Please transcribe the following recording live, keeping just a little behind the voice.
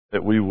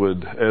that we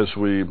would, as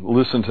we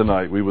listen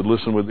tonight, we would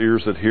listen with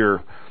ears that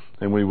hear,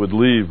 and we would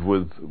leave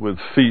with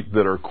feet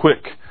that are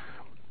quick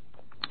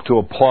to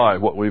apply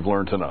what we've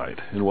learned tonight.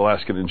 And we'll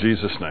ask it in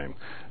Jesus' name.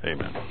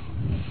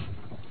 Amen.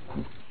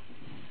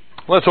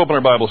 Let's open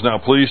our Bibles now,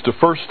 please, to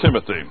 1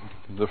 Timothy,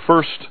 the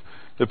first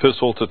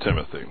epistle to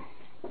Timothy.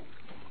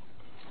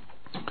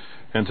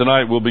 And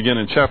tonight we'll begin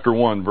in chapter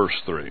 1, verse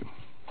 3.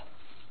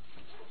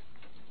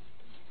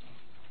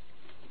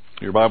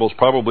 Your Bibles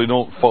probably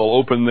don't fall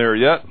open there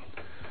yet,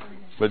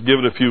 but give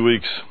it a few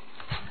weeks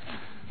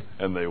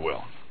and they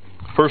will.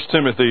 1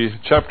 Timothy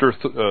chapter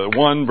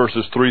 1,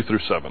 verses 3 through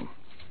 7.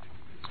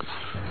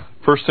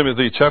 1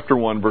 Timothy chapter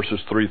 1, verses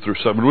 3 through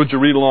 7. Would you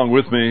read along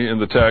with me in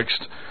the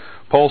text?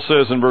 Paul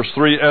says in verse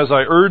 3, "As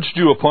I urged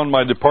you upon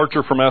my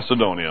departure from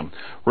Macedonia,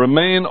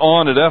 remain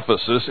on at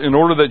Ephesus in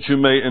order that you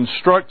may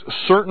instruct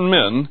certain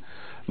men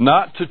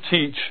not to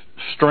teach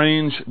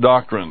strange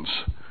doctrines,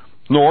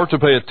 nor to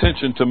pay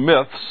attention to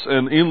myths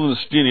and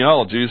endless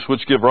genealogies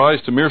which give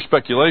rise to mere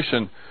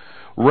speculation,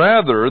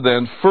 rather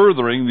than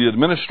furthering the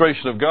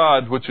administration of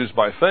God which is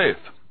by faith.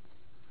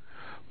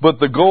 But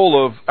the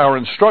goal of our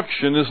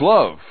instruction is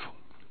love,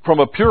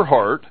 from a pure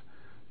heart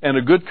and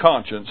a good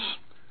conscience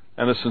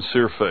and a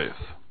sincere faith.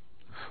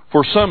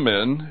 For some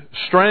men,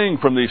 straying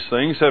from these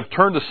things, have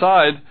turned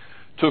aside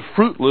to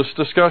fruitless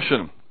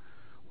discussion,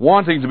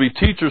 wanting to be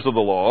teachers of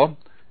the law,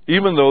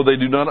 even though they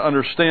do not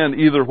understand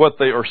either what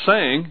they are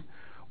saying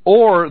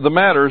or the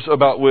matters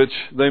about which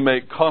they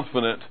make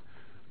confident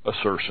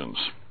assertions."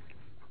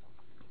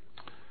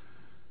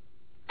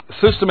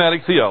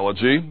 Systematic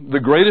theology, the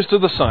greatest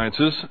of the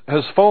sciences,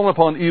 has fallen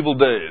upon evil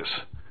days.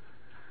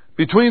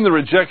 Between the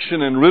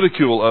rejection and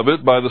ridicule of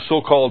it by the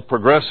so-called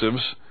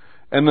progressives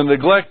and the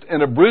neglect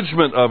and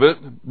abridgment of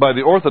it by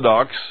the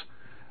orthodox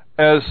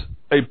as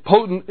a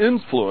potent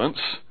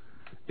influence,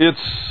 it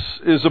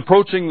is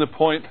approaching the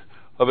point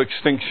of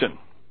extinction.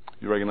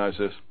 You recognize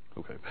this?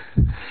 Okay.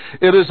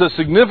 It is a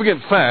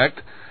significant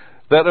fact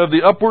that of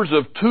the upwards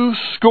of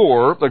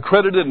 200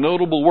 accredited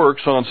notable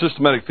works on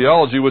systematic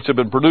theology which have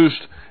been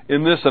produced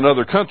in this and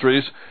other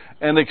countries,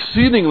 an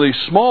exceedingly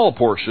small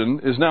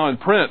portion is now in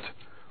print,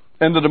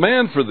 and the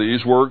demand for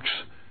these works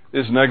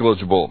is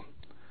negligible.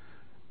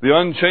 The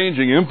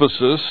unchanging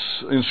emphasis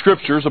in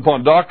Scriptures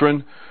upon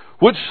doctrine,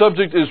 which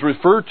subject is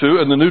referred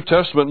to in the New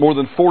Testament more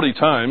than 40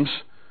 times,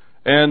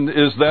 and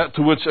is that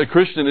to which a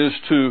Christian is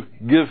to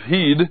give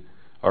heed,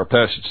 our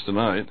passage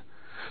tonight,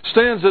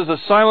 stands as a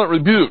silent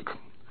rebuke,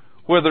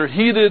 whether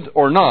heeded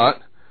or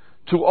not,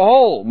 to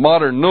all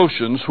modern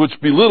notions which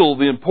belittle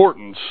the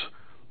importance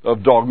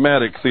of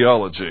dogmatic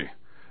theology,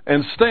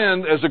 and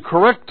stand as a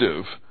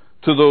corrective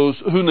to those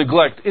who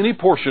neglect any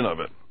portion of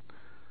it.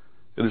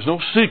 It is no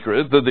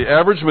secret that the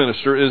average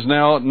minister is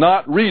now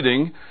not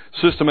reading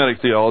systematic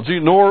theology,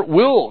 nor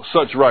will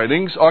such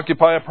writings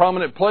occupy a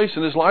prominent place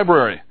in his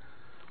library.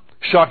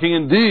 Shocking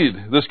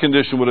indeed this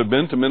condition would have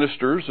been to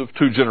ministers of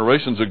 2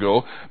 generations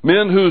ago,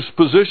 men whose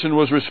position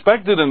was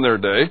respected in their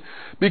day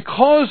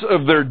because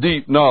of their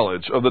deep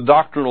knowledge of the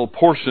doctrinal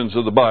portions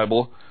of the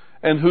Bible,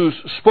 and whose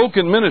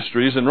spoken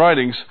ministries and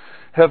writings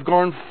have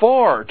gone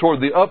far toward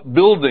the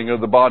upbuilding of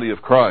the body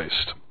of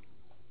Christ.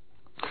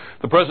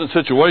 The present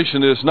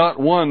situation is not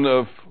one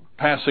of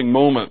passing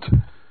moment.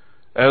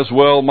 As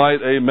well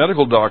might a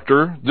medical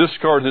doctor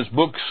discard his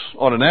books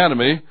on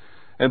anatomy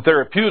and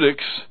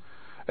therapeutics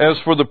as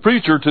for the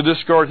preacher to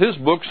discard his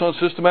books on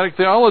systematic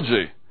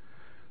theology.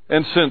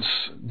 And since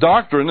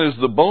doctrine is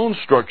the bone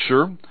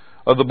structure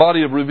of the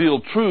body of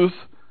revealed truth,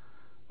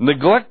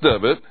 neglect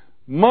of it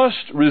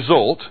must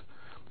result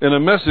in a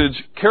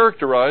message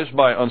characterized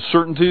by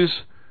uncertainties,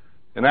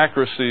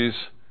 inaccuracies,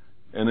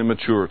 and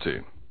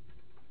immaturity.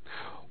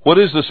 What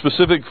is the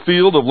specific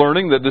field of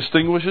learning that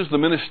distinguishes the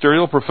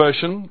ministerial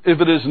profession if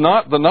it is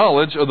not the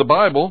knowledge of the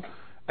Bible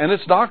and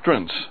its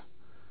doctrines?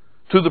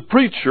 To the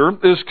preacher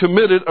is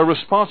committed a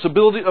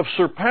responsibility of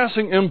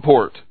surpassing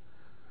import.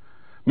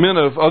 Men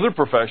of other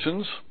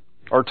professions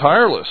are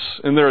tireless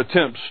in their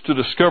attempts to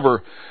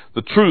discover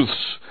the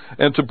truths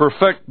and to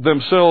perfect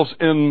themselves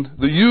in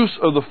the use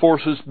of the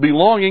forces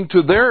belonging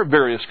to their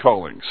various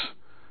callings,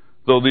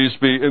 though these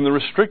be in the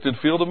restricted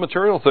field of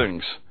material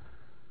things.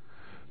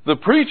 The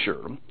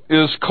preacher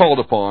is called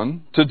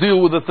upon to deal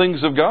with the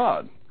things of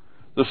God,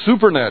 the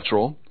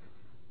supernatural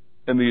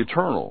and the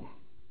eternal.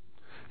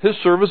 His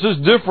service is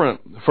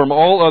different from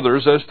all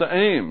others as to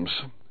aims,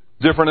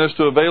 different as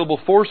to available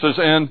forces,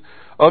 and,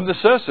 of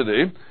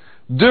necessity,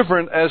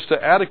 different as to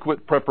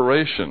adequate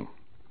preparation.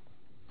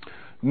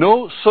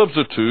 No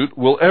substitute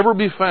will ever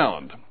be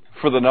found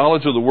for the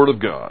knowledge of the Word of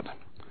God.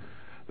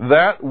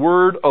 That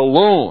Word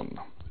alone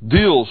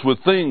deals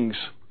with things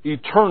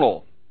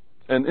eternal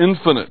and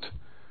infinite,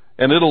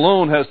 and it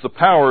alone has the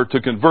power to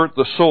convert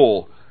the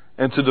soul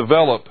and to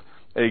develop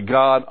a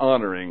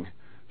God-honoring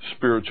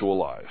spiritual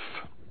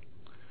life.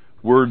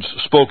 Words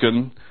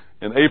spoken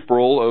in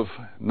April of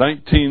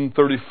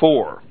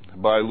 1934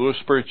 by Louis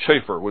Sperry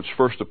Chafer, which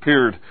first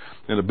appeared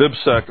in a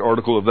BibSac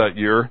article of that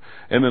year,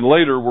 and then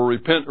later were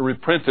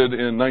reprinted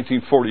in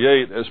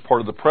 1948 as part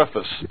of the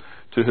preface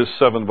to his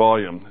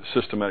 7-volume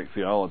Systematic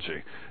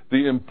Theology.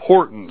 The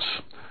importance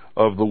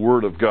of the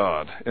Word of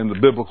God and the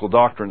biblical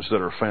doctrines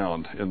that are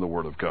found in the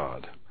Word of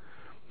God.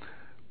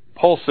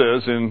 Paul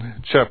says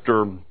in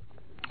chapter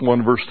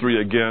 1, verse 3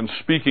 again,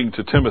 speaking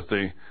to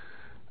Timothy,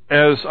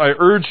 "As I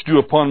urged you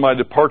upon my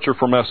departure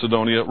from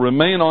Macedonia,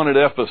 remain on at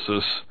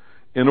Ephesus,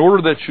 in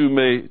order that you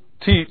may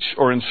teach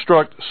or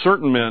instruct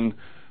certain men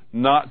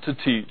not to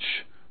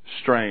teach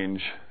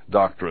strange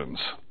doctrines."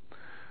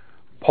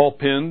 Paul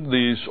penned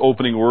these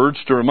opening words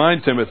to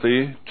remind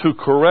Timothy to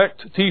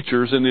correct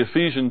teachers in the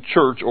Ephesian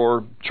church,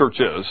 or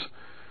churches,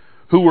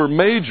 who were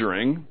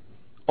majoring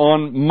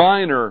on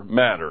minor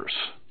matters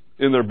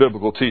in their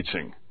biblical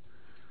teaching.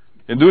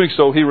 In doing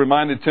so, he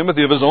reminded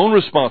Timothy of his own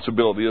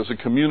responsibility as a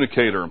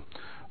communicator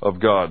of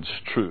God's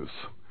truth.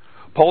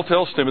 Paul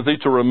tells Timothy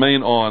to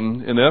remain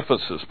on in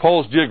Ephesus.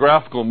 Paul's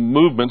geographical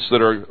movements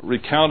that are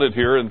recounted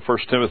here in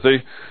 1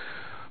 Timothy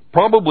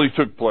probably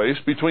took place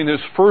between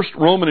his first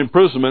Roman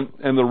imprisonment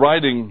and the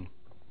writing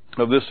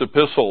of this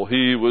epistle.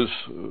 He was,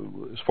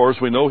 as far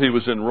as we know, he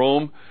was in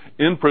Rome,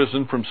 in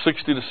prison from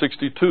 60 to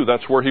 62.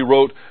 That's where he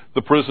wrote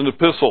the prison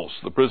epistles.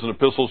 The prison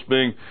epistles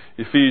being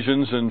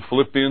Ephesians and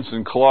Philippians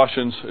and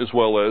Colossians, as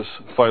well as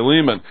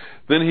Philemon.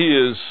 Then he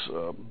is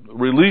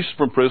released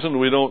from prison.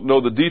 We don't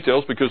know the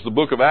details because the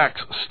book of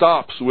Acts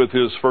stops with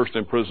his first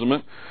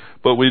imprisonment,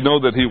 but we know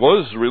that he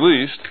was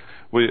released.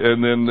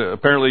 And then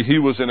apparently he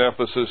was in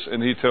Ephesus,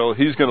 and he's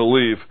going to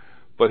leave,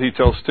 but he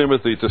tells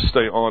Timothy to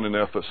stay on in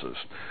Ephesus.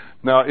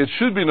 Now, it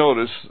should be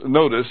noted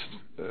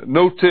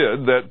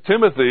that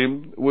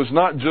Timothy was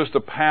not just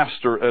a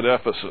pastor at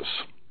Ephesus.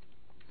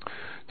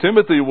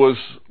 Timothy was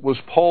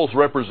Paul's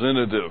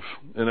representative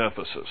in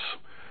Ephesus.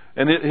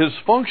 And his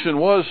function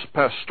was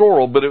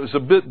pastoral, but it was a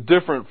bit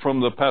different from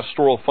the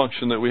pastoral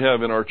function that we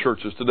have in our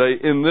churches today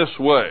in this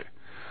way.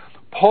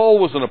 Paul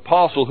was an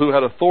apostle who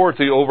had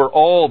authority over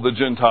all the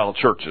Gentile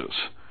churches,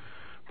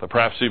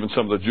 perhaps even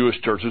some of the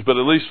Jewish churches, but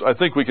at least I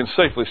think we can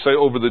safely say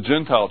over the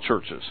Gentile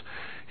churches.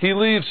 He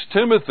leaves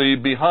Timothy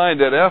behind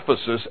at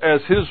Ephesus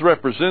as his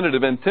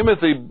representative, and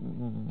Timothy,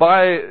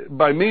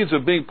 by means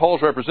of being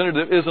Paul's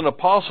representative, is an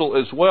apostle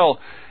as well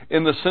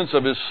in the sense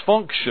of his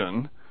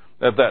function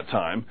at that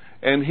time,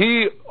 and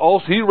he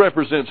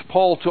represents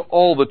Paul to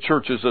all the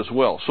churches as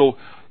well. So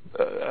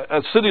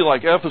a city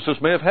like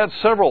Ephesus may have had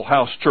several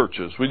house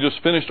churches. We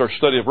just finished our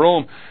study of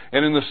Rome,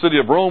 and in the city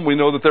of Rome we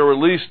know that there were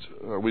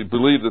we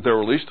believe that there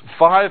were at least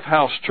 5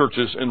 house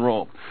churches in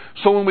Rome.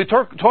 So when we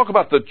talk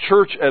about the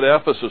church at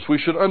Ephesus, we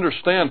should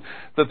understand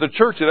that the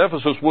church at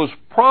Ephesus was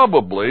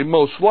probably,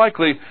 most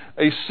likely,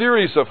 a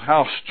series of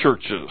house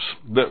churches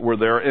that were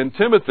there, and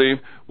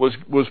Timothy was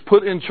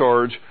put in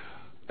charge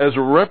as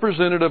a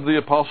representative of the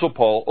Apostle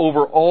Paul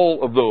over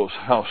all of those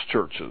house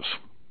churches.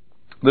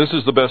 This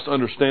is the best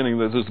understanding,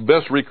 this is the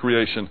best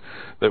recreation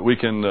that we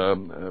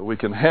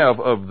can have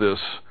of this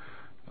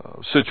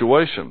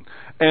situation.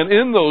 And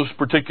in those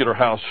particular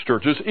house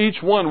churches,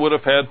 each one would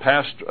have had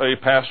a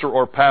pastor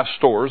or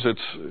pastors.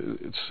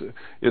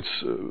 It's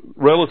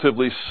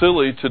relatively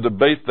silly to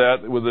debate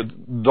that with a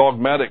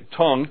dogmatic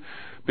tongue,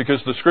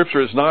 because the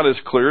Scripture is not as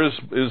clear as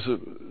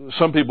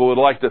some people would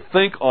like to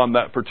think on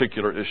that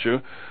particular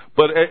issue.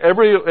 But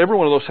every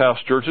one of those house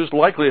churches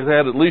likely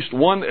had at least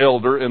one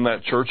elder in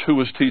that church who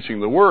was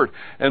teaching the Word.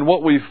 And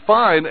what we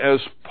find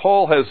as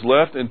Paul has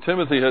left and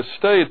Timothy has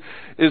stayed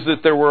is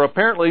that there were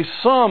apparently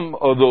some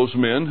of those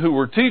men who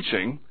were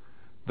teaching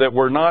that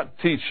were not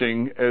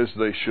teaching as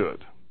they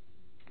should.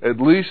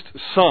 At least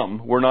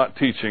some were not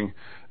teaching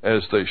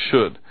as they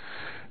should.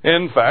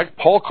 In fact,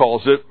 Paul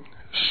calls it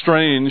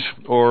strange,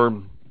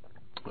 or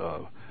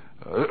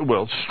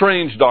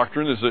strange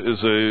doctrine is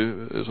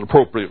an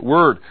appropriate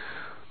word.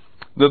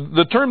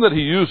 The term that he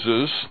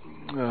uses,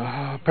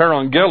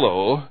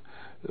 parangelo,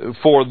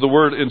 for the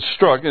word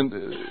instruct,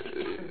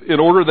 in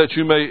order that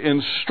you may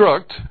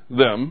instruct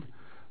them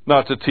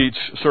not to teach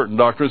certain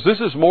doctrines, this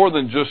is more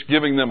than just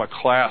giving them a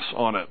class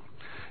on it.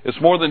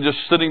 It's more than just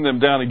sitting them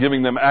down and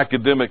giving them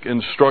academic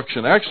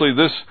instruction. Actually,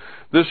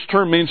 this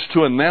term means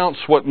to announce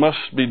what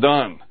must be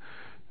done.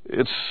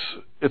 It's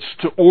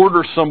to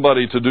order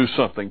somebody to do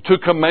something, to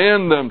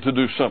command them to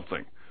do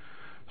something.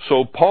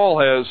 So Paul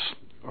has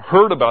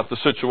heard about the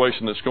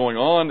situation that's going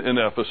on in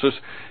Ephesus.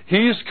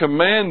 He's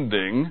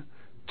commanding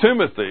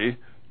Timothy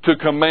to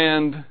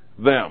command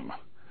them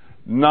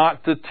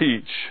not to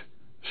teach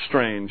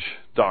strange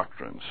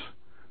doctrines.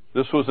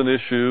 This was an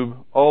issue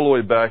all the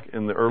way back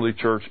in the early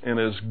church, and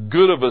as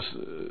good of a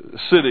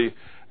city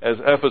as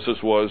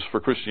Ephesus was for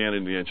Christianity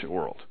in the ancient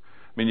world.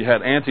 I mean, you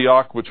had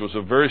Antioch, which was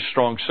a very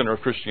strong center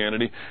of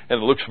Christianity,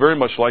 and it looks very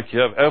much like you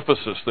have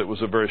Ephesus that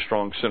was a very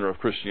strong center of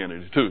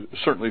Christianity too.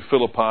 Certainly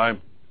Philippi,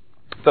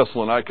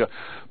 Thessalonica,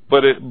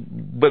 but it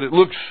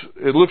looks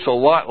a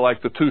lot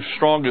like the two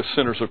strongest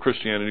centers of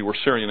Christianity were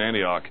Syrian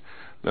Antioch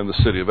and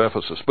the city of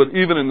Ephesus. But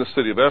even in the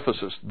city of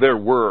Ephesus, there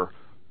were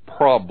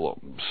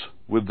problems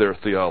with their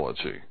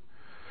theology.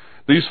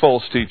 These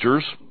false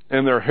teachers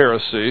and their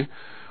heresy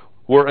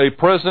were a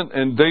present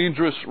and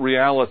dangerous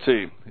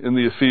reality in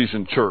the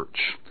Ephesian church.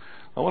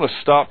 I I want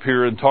to stop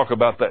here and talk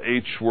about the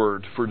H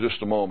word for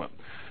just a moment.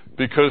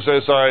 Because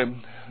as I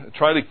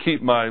try to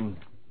keep my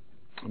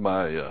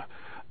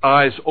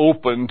eyes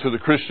open to the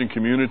Christian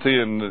community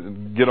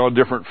and get on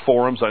different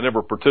forums, I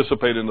never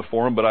participate in the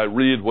forum, but I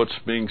read what's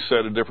being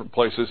said in different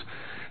places.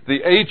 The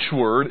H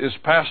word is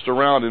passed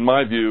around, in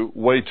my view,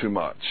 way too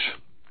much.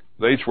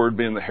 The H word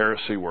being the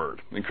heresy word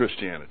in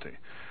Christianity.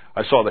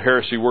 I saw the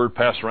heresy word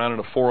passed around in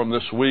a forum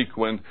this week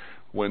when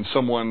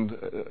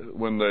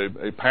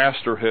a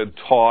pastor had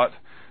taught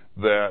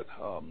that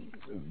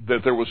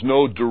there was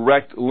no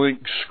direct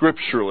link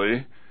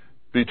scripturally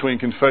between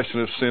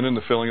confession of sin and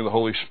the filling of the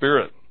Holy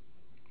Spirit,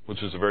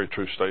 which is a very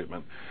true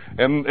statement.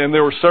 And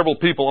there were several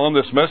people on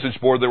this message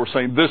board that were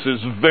saying, this is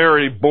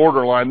very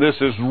borderline, this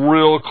is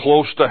real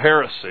close to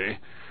heresy.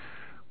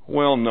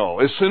 Well, no.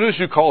 As soon as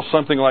you call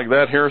something like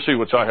that heresy,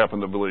 which I happen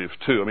to believe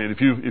too, I mean,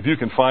 if you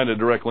can find a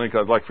direct link,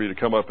 I'd like for you to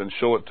come up and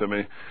show it to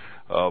me.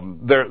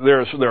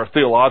 There are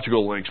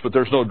theological links, but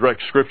there's no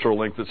direct scriptural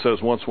link that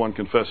says once one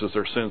confesses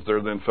their sins,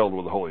 they're then filled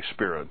with the Holy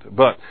Spirit.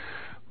 But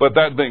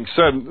that being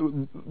said,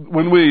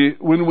 when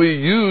we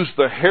use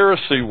the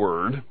heresy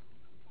word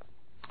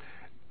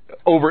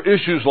over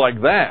issues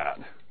like that,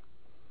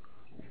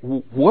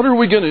 what word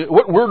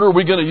are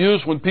we going to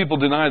use when people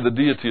deny the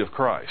deity of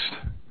Christ?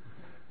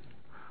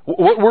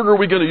 What word are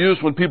we going to use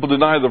when people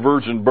deny the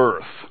virgin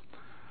birth,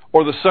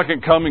 or the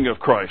second coming of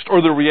Christ,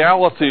 or the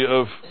reality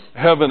of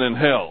heaven and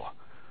hell?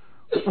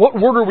 What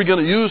word are we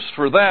going to use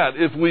for that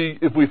if we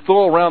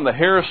throw around the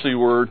heresy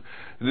word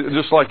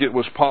just like it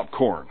was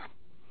popcorn?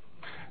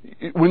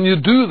 When you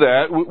do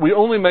that, we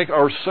only make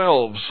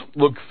ourselves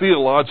look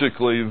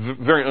theologically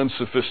very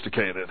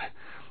unsophisticated,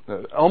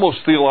 almost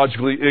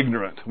theologically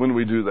ignorant when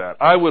we do that.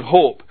 I would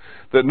hope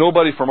that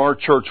nobody from our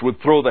church would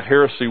throw the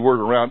heresy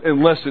word around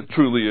unless it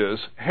truly is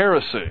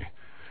heresy.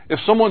 If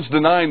someone's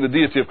denying the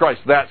deity of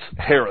Christ, that's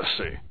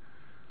heresy.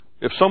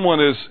 If someone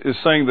is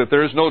saying that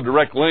there is no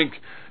direct link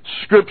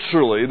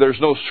scripturally, there's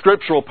no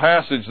scriptural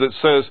passage that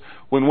says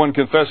when one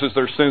confesses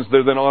their sins,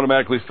 they're then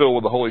automatically filled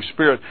with the Holy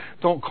Spirit,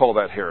 don't call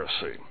that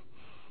heresy.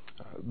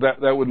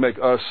 That would make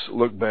us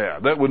look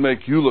bad. That would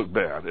make you look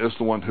bad as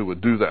the one who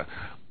would do that.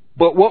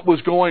 But what was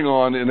going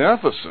on in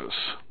Ephesus?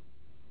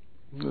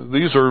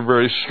 These are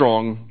very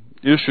strong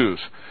issues.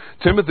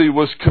 Timothy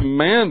was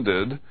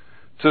commanded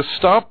to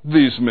stop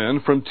these men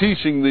from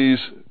teaching these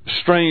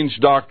strange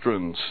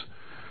doctrines.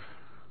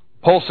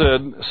 Paul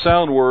said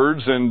sound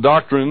words and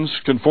doctrines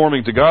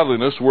conforming to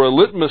godliness were a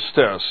litmus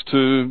test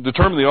to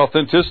determine the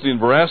authenticity and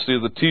veracity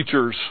of the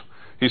teachers.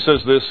 He says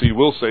this, he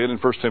will say it in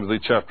 1 Timothy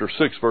chapter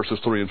 6, verses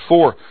 3 and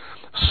 4.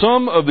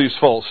 Some of these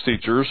false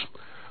teachers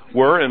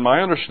were, in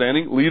my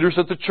understanding, leaders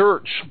at the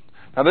church.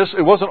 Now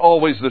it wasn't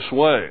always this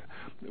way.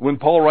 When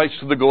Paul writes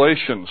to the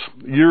Galatians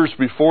years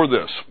before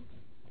this,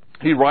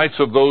 he writes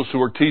of those who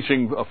are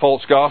teaching a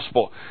false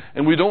gospel.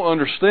 And we don't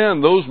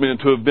understand those men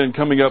to have been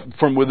coming up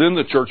from within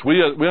the church.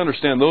 We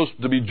understand those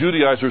to be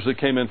Judaizers that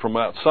came in from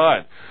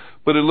outside.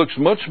 But it looks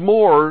much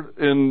more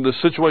in the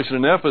situation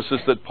in Ephesus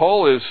that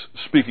Paul is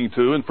speaking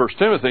to in 1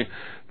 Timothy,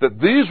 that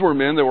these were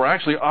men that were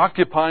actually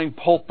occupying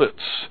pulpits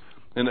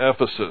in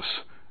Ephesus.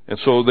 And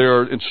so they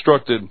are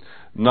instructed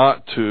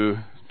not to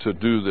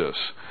do this.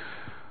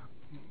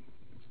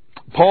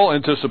 Paul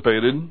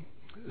anticipated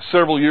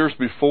several years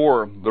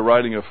before the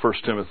writing of 1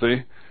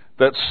 Timothy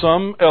that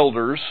some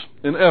elders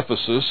in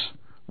Ephesus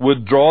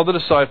would draw the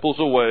disciples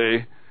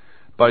away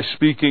by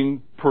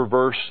speaking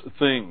perverse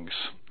things.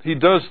 He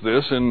does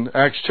this in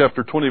Acts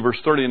chapter 20, verse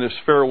 30, in his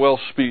farewell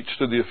speech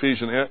to the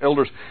Ephesian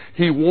elders.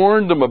 He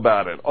warned them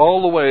about it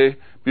all the way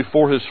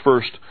before his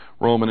first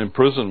Roman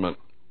imprisonment.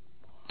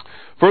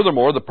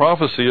 Furthermore, the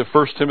prophecy of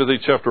 1 Timothy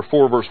chapter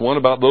 4, verse 1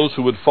 about those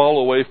who would fall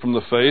away from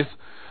the faith,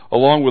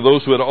 along with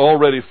those who had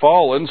already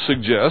fallen,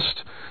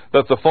 suggest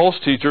that the false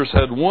teachers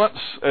had once,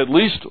 at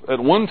least at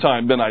one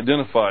time, been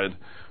identified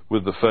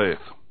with the faith.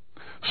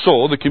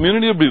 So, the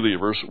community of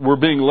believers were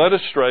being led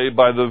astray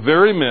by the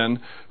very men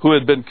who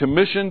had been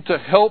commissioned to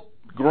help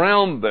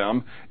ground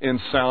them in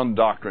sound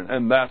doctrine.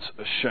 And that's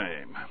a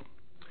shame.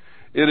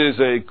 It is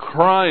a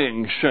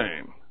crying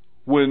shame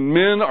when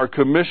men are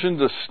commissioned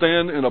to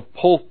stand in a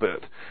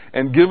pulpit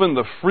and given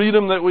the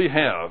freedom that we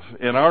have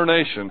in our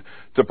nation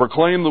to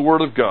proclaim the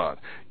Word of God,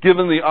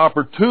 given the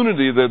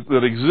opportunity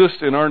that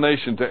exists in our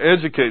nation to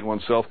educate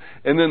oneself,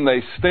 and then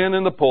they stand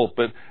in the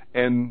pulpit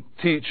and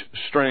teach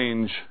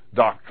strange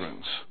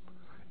doctrines,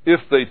 if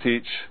they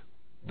teach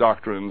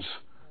doctrines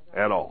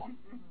at all.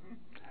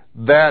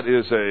 That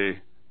is a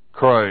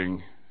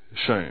crying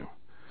shame.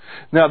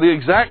 Now, the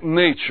exact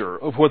nature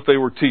of what they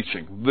were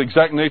teaching, the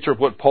exact nature of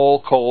what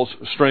Paul calls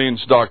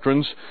strange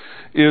doctrines,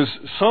 is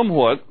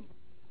somewhat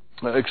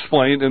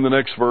explained in the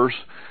next verse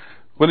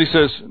when he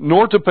says,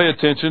 nor to pay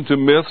attention to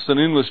myths and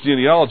endless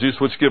genealogies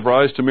which give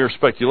rise to mere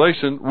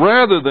speculation,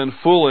 rather than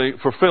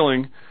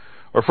fulfilling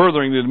or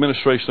furthering the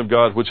administration of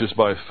God which is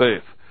by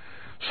faith.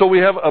 So we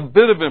have a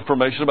bit of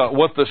information about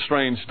what the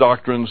strange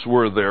doctrines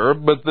were there,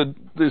 but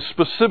the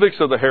specifics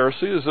of the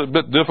heresy is a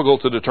bit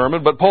difficult to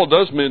determine. But Paul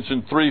does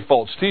mention three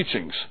false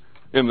teachings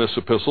in this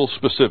epistle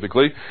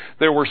specifically.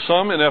 There were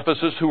some in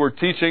Ephesus who were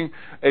teaching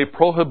a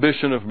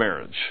prohibition of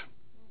marriage.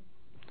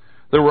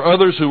 There were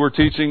others who were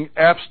teaching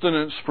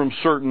abstinence from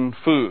certain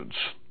foods.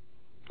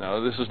 Now,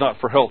 this is not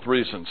for health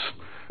reasons.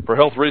 For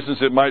health reasons,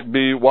 it might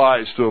be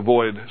wise to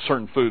avoid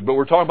certain food, but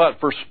we're talking about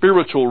for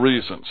spiritual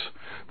reasons.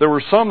 There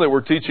were some that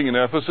were teaching in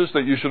Ephesus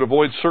that you should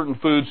avoid certain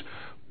foods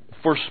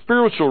for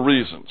spiritual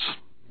reasons.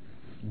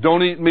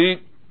 Don't eat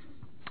meat,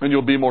 and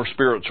you'll be more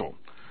spiritual.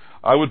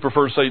 I would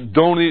prefer to say,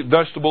 don't eat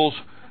vegetables,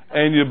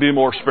 and you'll be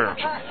more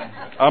spiritual.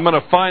 I'm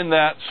going to find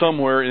that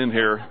somewhere in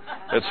here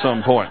at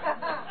some point.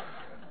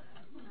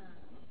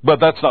 But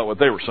that's not what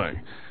they were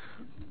saying.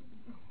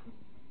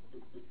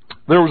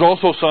 There was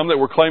also some that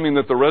were claiming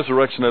that the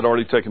resurrection had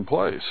already taken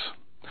place.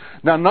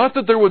 Now, not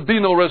that there would be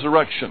no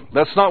resurrection.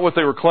 That's not what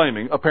they were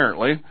claiming,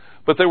 apparently.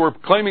 But they were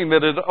claiming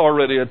that it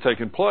already had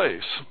taken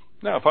place.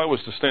 Now, if I was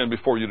to stand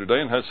before you today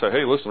and had to say,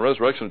 hey, listen, the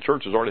resurrection of the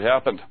church has already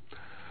happened.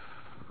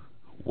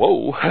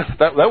 Whoa,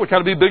 that would kind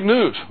of be big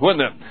news,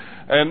 wouldn't it?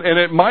 And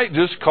it might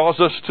just cause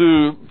us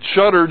to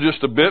shudder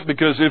just a bit,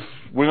 because if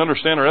we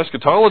understand our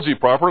eschatology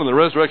proper and the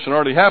resurrection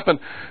already happened,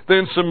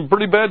 then some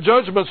pretty bad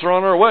judgments are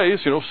on our ways.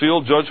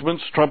 Seal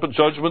judgments, trumpet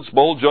judgments,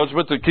 bowl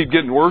judgments that keep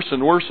getting worse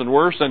and worse and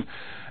worse.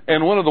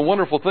 And one of the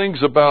wonderful things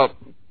about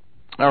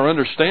our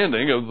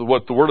understanding of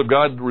what the Word of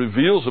God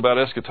reveals about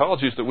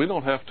eschatology is that we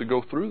don't have to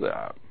go through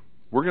that.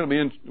 We're going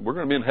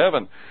to be in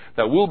heaven.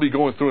 Now, we'll be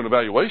going through an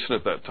evaluation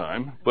at that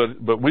time,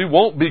 but we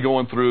won't be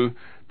going through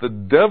the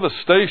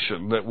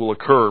devastation that will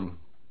occur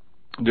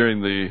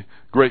during the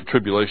Great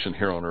Tribulation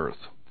here on earth.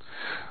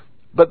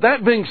 But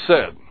that being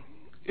said,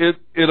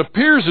 it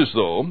appears as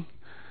though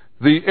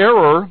the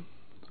error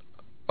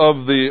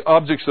of the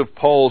objects of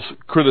Paul's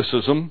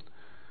criticism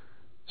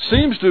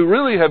seems to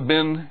really have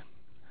been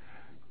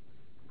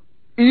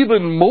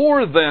even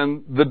more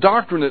than the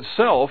doctrine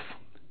itself,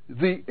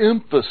 the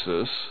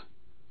emphasis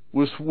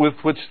with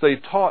which they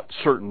taught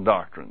certain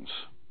doctrines.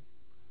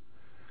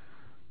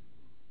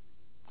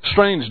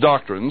 Strange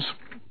doctrines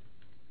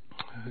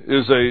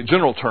is a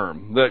general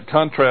term that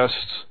contrasts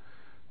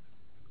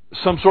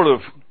some sort of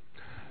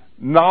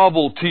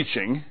novel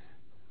teaching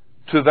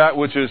to that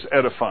which is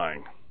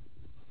edifying.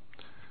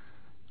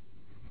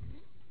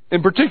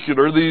 In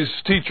particular, these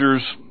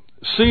teachers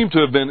seem to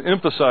have been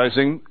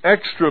emphasizing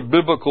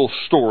extra-biblical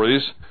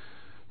stories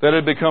that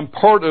had become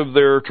part of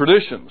their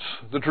traditions,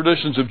 the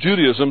traditions of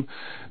Judaism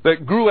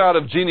that grew out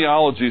of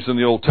genealogies in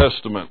the Old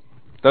Testament.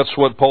 That's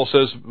what Paul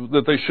says,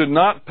 that they should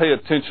not pay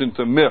attention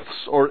to myths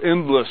or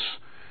endless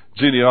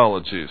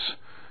genealogies.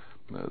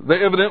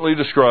 They evidently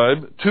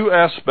describe two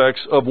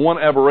aspects of one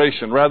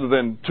aberration rather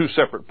than two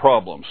separate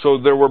problems. So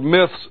there were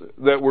myths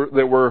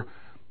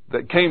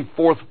that came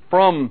forth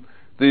from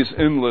these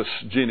endless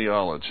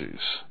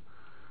genealogies.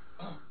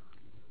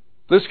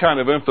 This kind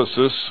of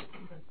emphasis,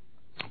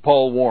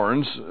 Paul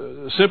warns,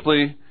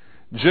 simply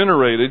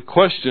generated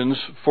questions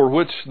for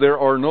which there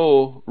are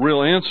no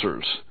real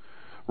answers,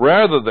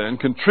 rather than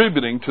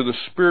contributing to the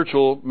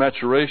spiritual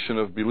maturation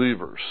of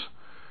believers.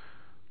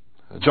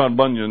 John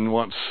Bunyan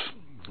once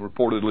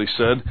reportedly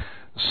said,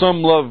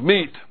 "Some love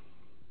meat,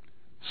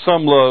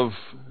 some love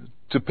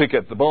to pick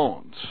at the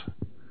bones."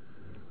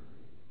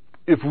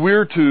 If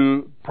we're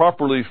to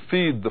properly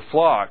feed the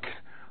flock,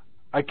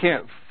 I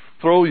can't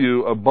throw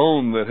you a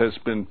bone that has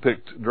been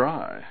picked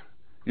dry.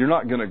 You're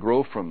not going to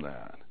grow from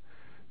that.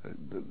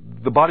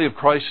 The body of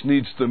Christ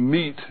needs the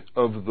meat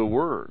of the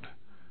Word.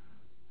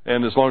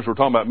 And as long as we're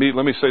talking about meat,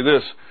 let me say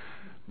this.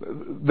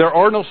 There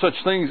are no such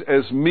things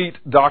as meat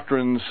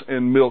doctrines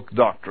and milk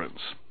doctrines.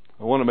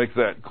 I want to make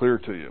that clear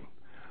to you.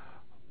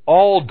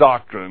 All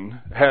doctrine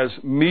has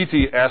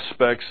meaty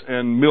aspects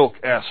and milk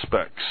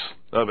aspects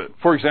of it.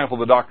 For example,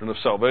 the doctrine of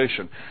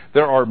salvation.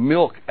 There are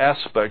milk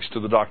aspects to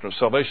the doctrine of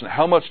salvation.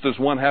 How much does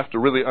one have to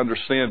really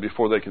understand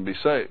before they can be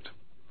saved?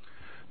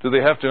 Do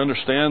they have to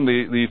understand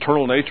the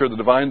eternal nature of the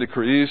divine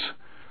decrees,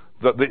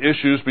 the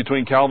issues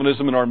between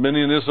Calvinism and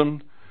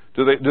Arminianism?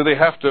 Do they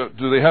have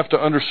to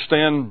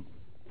understand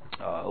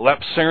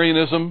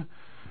Lapsarianism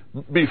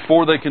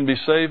before they can be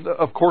saved?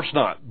 Of course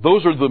not.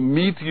 Those are the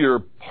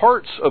meatier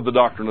parts of the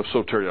doctrine of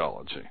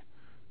soteriology.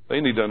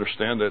 They need to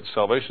understand that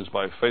salvation is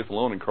by faith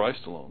alone in Christ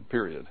alone,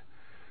 period.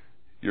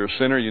 You're a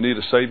sinner, you need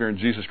a Savior, and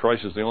Jesus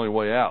Christ is the only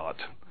way out.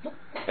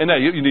 And now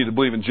you need to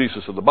believe in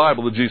Jesus of the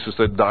Bible, the Jesus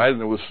that died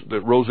and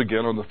that rose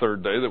again on the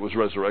third day, that was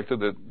resurrected,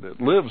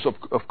 that lives.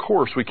 Of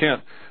course, we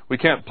can't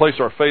place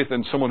our faith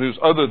in someone who's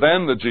other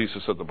than the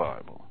Jesus of the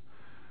Bible.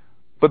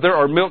 But there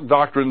are milk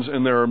doctrines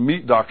and there are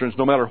meat doctrines,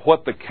 no matter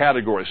what the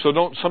category. So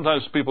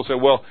sometimes people say,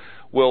 well,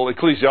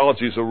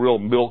 ecclesiology is a real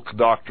milk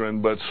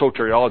doctrine, but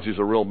soteriology is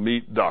a real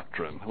meat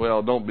doctrine.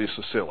 Well, don't be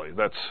so silly.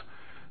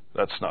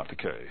 That's not the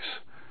case.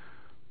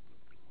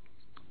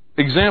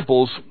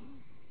 Examples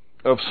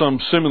of some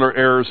similar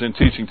errors in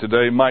teaching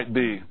today might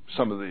be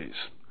some of these.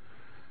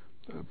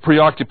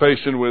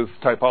 Preoccupation with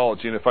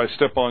typology, and if I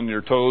step on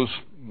your toes,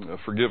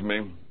 forgive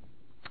me.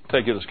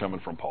 Take it as coming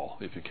from Paul,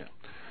 if you can.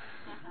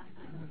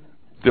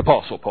 The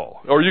Apostle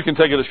Paul. Or you can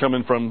take it as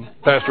coming from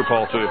Pastor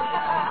Paul, too.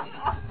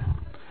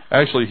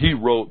 Actually, he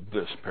wrote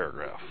this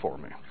paragraph for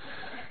me.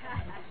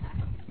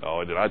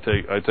 No, I did.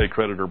 I take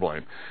credit or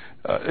blame.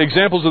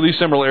 Examples of these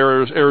similar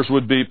errors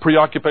would be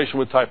preoccupation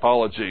with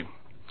typology.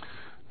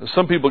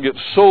 Some people get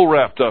so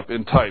wrapped up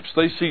in types.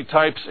 They see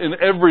types in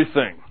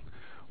everything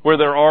where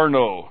there are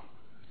no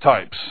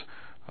types.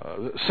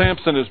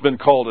 Samson has been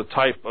called a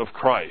type of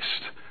Christ.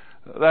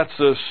 That's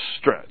a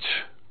stretch.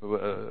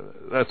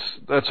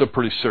 That's a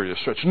pretty serious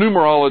stretch.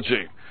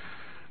 Numerology.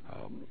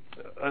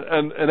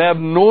 An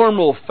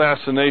abnormal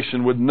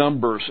fascination with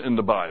numbers in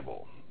the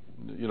Bible.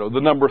 You know,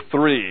 the number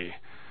 3,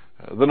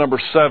 the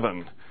number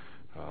 7,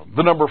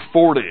 the number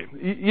 40.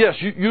 Yes,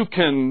 you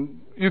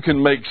can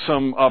make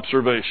some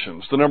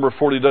observations. The number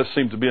 40 does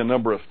seem to be a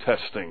number of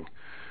testing.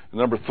 The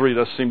number 3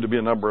 does seem to be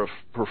a number of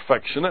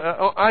perfection.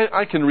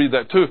 I can read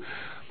that too.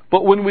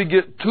 But when we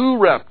get too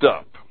wrapped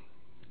up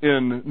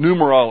in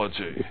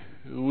numerology,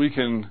 we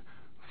can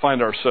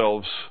find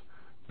ourselves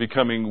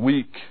becoming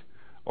weak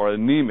or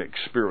anemic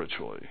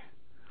spiritually.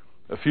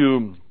 A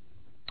few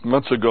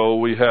months ago,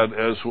 we had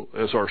as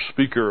our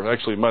speaker,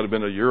 actually it might have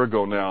been a year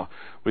ago now,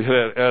 we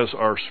had as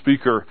our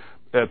speaker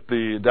at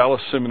the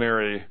Dallas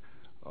Seminary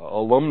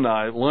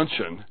alumni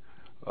luncheon,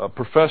 a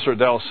professor at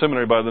Dallas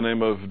Seminary by the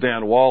name of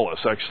Dan Wallace.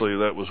 Actually,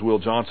 that was Will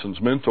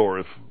Johnson's mentor,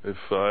 if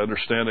I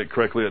understand it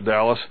correctly, at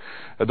Dallas.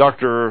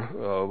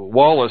 Dr.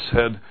 Wallace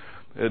had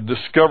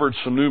discovered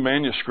some new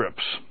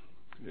manuscripts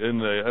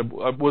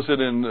was it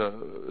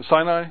in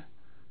Sinai?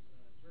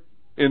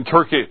 In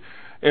Turkey.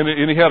 And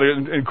he had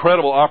an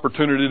incredible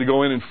opportunity to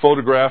go in and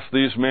photograph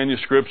these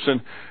manuscripts,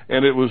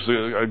 and it was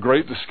a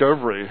great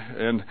discovery.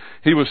 And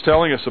he was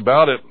telling us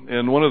about it,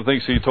 and one of the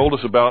things he told us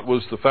about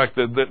was the fact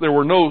that there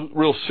were no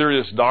real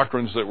serious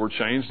doctrines that were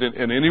changed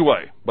in any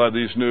way by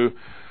these new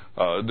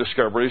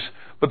discoveries,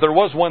 but there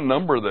was one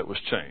number that was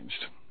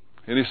changed.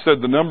 And he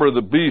said the number of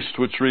the beast,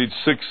 which reads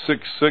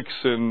 666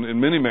 in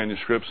many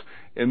manuscripts,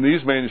 in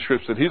these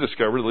manuscripts that he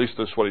discovered, at least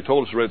that's what he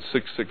told us, read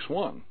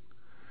 661.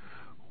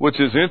 Which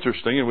is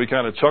interesting, and we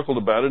kind of chuckled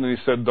about it, and he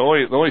said the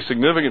only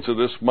significance of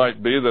this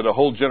might be that a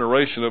whole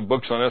generation of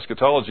books on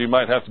eschatology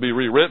might have to be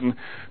rewritten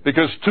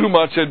because too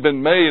much had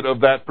been made of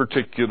that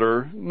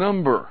particular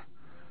number.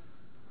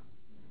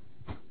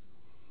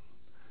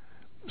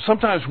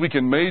 Sometimes we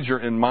can major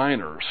in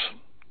minors,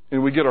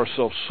 and we get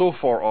ourselves so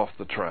far off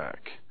the track.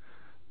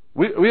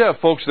 We have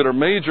folks that are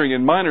majoring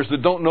in minors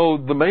that don't know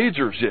the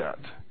majors yet.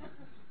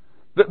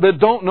 That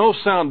don't know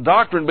sound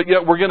doctrine, but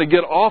yet we're going to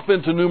get off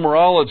into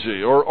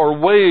numerology or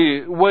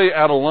way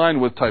out of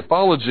line with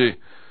typology,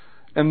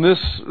 and this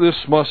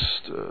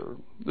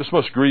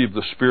must grieve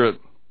the Spirit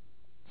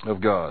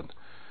of God.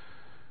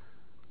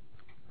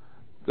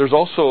 There's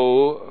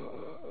also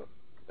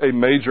a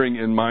majoring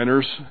in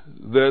minors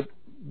that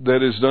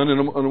is done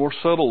on a more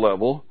subtle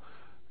level,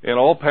 and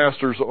all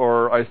pastors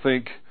are, I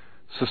think,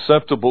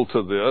 susceptible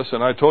to this.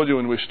 And I told you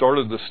when we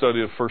started the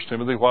study of 1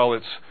 Timothy, while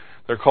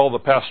they're called the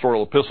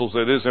pastoral epistles,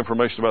 that is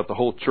information about the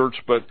whole church,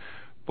 but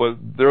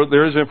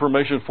there is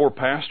information for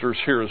pastors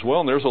here as well,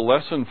 and there's a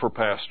lesson for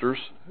pastors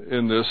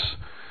in this.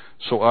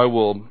 So I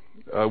will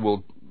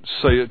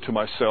say it to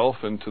myself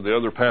and to the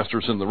other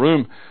pastors in the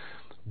room.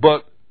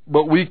 But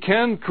we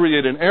can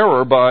create an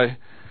error by,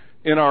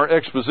 in our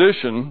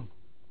exposition,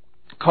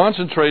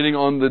 concentrating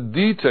on the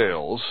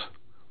details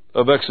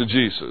of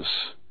exegesis,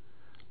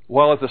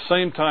 while at the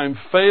same time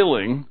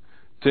failing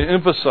to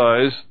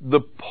emphasize the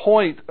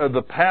point of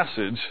the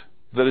passage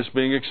that is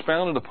being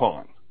expounded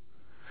upon.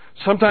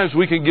 Sometimes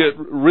we can get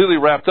really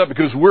wrapped up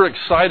because we're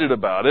excited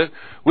about it.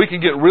 We can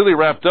get really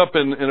wrapped up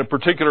in a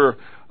particular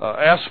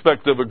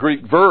aspect of a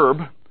Greek verb,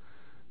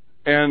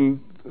 and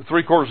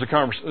 3/4 of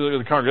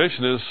the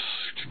congregation is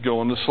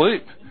going to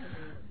sleep.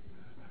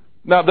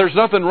 Now, there's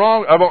nothing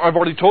wrong. I've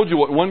already told you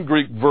what one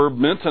Greek verb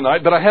meant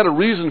tonight, but I had a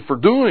reason for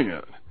doing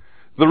it.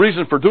 The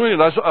reason for doing it,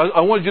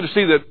 I wanted you to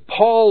see that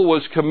Paul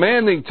was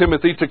commanding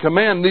Timothy to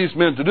command these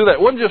men to do that.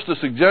 It wasn't just a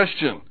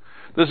suggestion.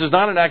 This is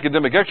not an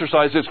academic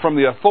exercise. It's from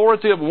the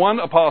authority of one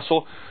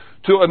apostle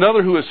to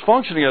another who is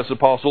functioning as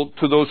apostle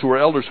to those who are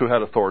elders who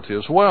had authority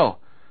as well.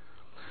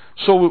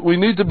 So we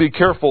need to be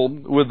careful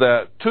with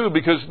that too,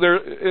 because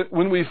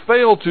when we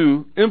fail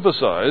to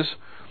emphasize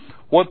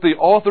what the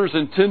author's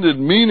intended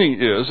meaning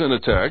is in a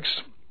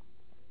text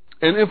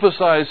and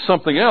emphasize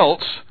something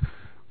else,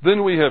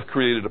 then we have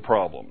created a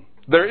problem.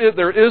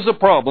 There is a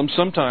problem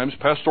sometimes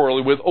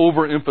pastorally with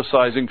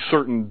overemphasizing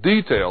certain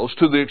details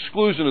to the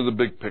exclusion of the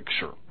big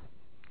picture.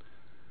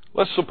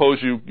 Let's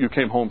suppose you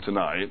came home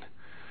tonight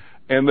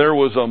and there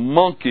was a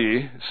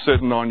monkey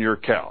sitting on your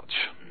couch.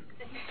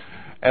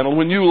 And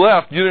when you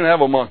left, you didn't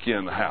have a monkey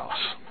in the house.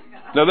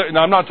 Now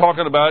I'm not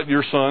talking about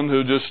your son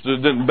who just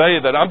didn't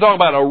bathe it. I'm talking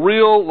about a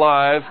real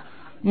live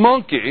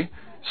monkey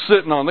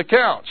sitting on the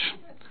couch.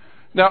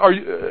 Now,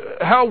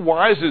 how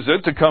wise is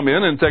it to come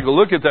in and take a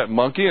look at that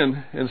monkey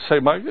and say,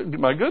 my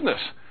goodness,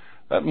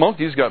 that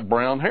monkey's got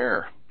brown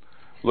hair.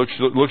 Looks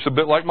a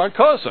bit like my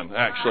cousin,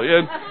 actually.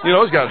 And,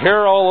 he's got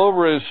hair all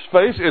over his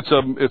face.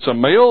 It's a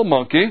male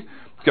monkey.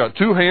 It's got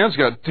 2 hands,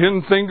 got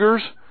 10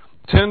 fingers,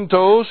 10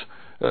 toes.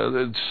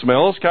 It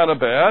smells kind of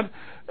bad.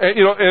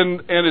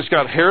 And it's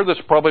got hair that's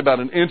probably about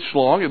 1 inch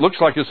long. It looks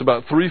like it's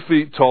about 3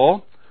 feet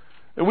tall.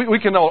 And we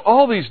can know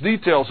all these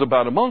details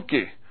about a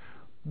monkey.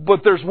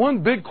 But there's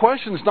one big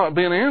question that's not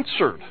being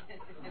answered.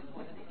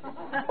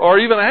 Or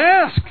even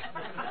asked.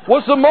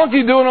 What's the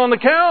monkey doing on the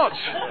couch?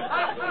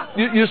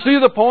 You see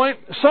the point?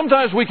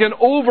 Sometimes we can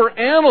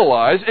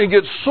overanalyze and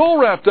get so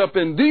wrapped up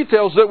in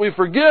details that we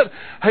forget,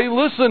 hey,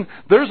 listen,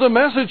 there's a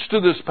message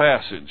to this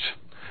passage.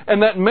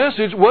 And that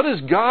message, what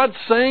is God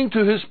saying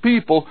to His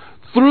people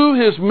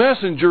through His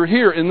messenger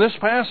here in this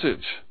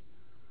passage?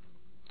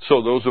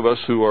 So those of us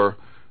who are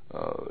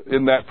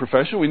in that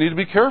profession, we need to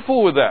be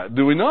careful with that,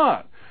 do we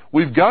not?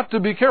 We've got to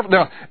be careful.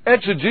 Now,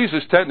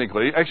 exegesis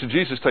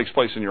takes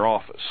place in your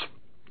office.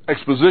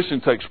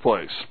 Exposition takes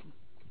place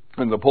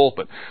in the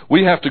pulpit.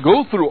 We have to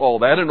go through all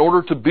that in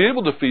order to be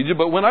able to feed you.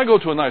 But when I go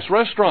to a nice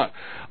restaurant,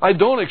 I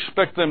don't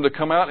expect them to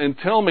come out and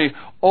tell me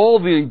all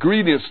the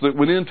ingredients that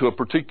went into a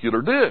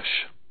particular dish.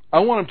 I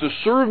want them to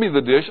serve me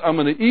the dish. I'm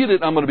going to eat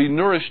it. I'm going to be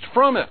nourished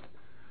from it.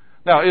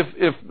 Now,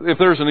 if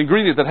there's an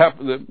ingredient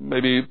that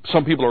maybe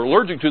some people are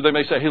allergic to, they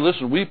may say, hey,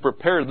 listen, we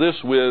prepared this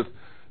with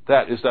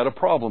that. Is that a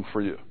problem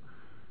for you?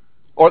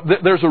 Or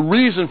there's a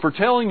reason for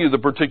telling you the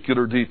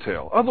particular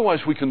detail. Otherwise,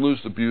 we can lose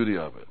the beauty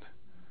of it.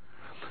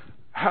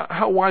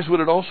 How wise would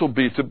it also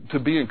be to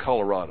be in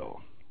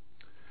Colorado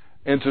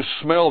and to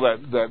smell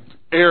that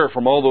air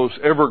from all those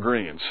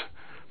evergreens,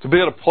 to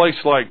be at a place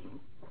like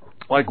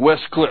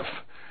West Cliff,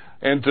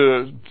 and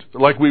to,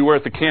 like we were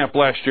at the camp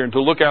last year, and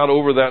to look out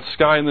over that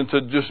sky, and then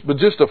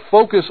just to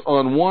focus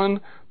on one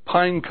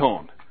pine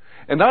cone,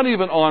 and not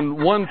even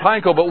on one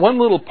pine cone, but one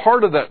little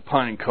part of that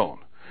pine cone.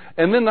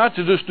 And then not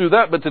to just do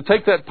that, but to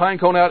take that pine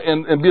cone out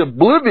and be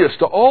oblivious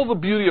to all the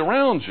beauty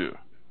around you.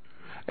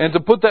 And to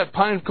put that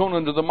pine cone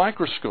under the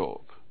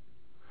microscope.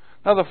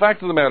 Now, the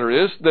fact of the matter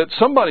is that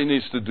somebody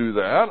needs to do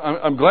that.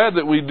 I'm glad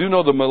that we do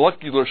know the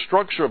molecular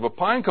structure of a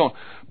pine cone.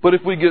 But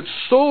if we get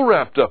so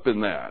wrapped up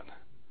in that,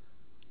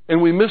 and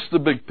we miss the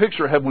big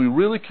picture, have we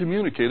really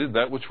communicated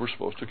that which we're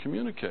supposed to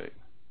communicate?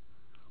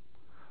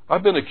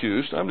 I've been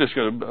accused, I'll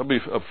be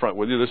upfront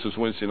with you, this is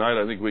Wednesday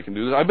night, I think we can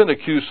do this. I've been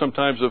accused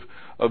sometimes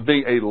of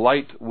being a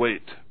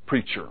lightweight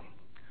preacher.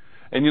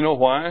 And you know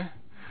why?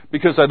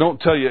 Because I don't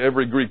tell you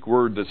every Greek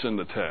word that's in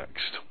the text.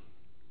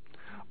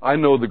 I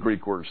know the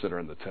Greek words that are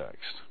in the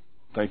text.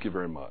 Thank you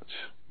very much.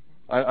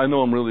 I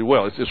know them really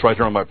well. It's right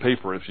here on my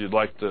paper if you'd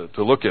like to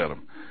look at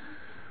them.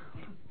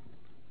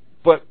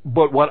 But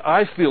what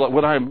I feel,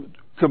 what I'm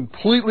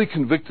completely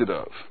convicted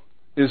of,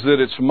 is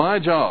that it's my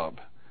job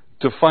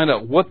to find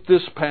out what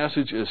this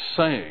passage is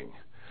saying,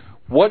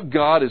 what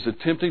God is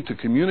attempting to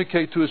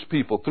communicate to His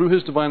people through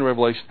His divine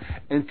revelation,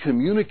 and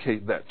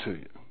communicate that to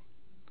you.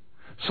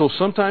 So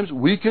sometimes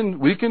we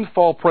can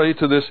fall prey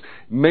to this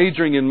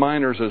majoring in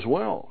minors as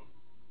well.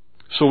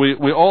 So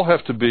we all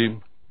have to be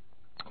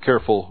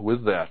careful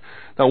with that.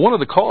 Now, one of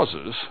the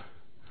causes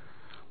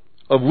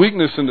of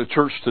weakness in the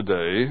church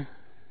today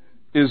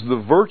is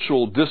the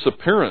virtual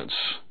disappearance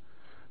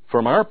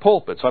from our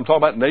pulpits, I'm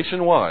talking about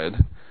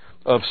nationwide,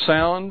 of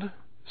sound,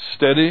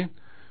 steady,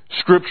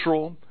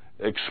 scriptural,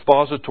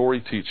 expository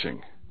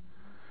teaching.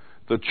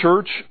 The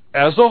church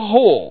as a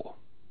whole,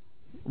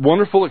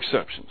 wonderful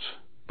exceptions,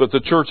 but the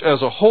church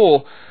as a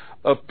whole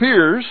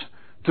appears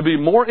to be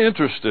more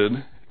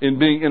interested in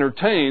being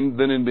entertained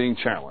than in being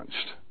challenged.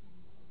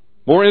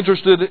 More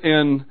interested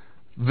in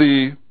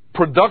the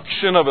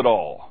production of it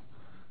all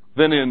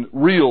than in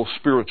real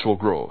spiritual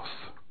growth.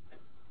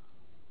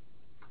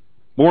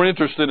 More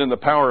interested in the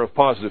power of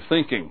positive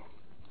thinking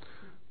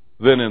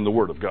than in the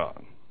Word of God.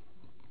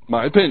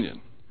 My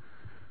opinion.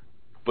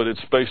 But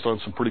it's based on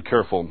some pretty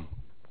careful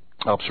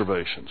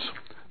observations.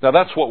 Now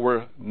that's what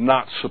we're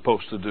not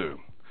supposed to do.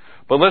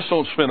 But let's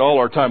don't spend all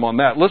our time on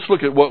that. Let's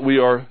look at what we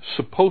are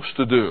supposed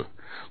to do.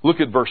 Look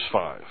at verse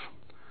 5.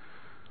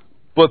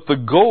 But the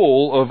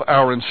goal of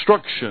our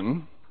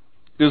instruction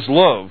is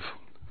love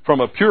from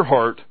a pure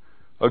heart,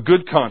 a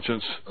good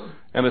conscience,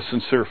 and a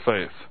sincere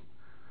faith.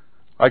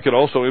 I could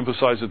also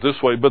emphasize it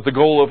this way, but the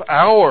goal of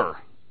our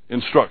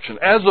instruction,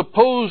 as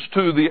opposed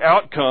to the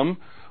outcome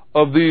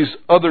of these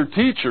other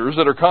teachers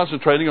that are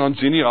concentrating on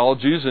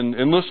genealogies and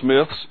endless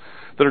myths,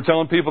 that are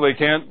telling people they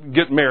can't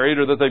get married,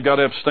 or that they've got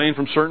to abstain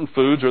from certain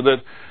foods, or that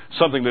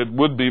something that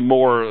would be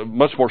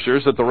much more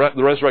serious, that the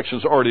resurrection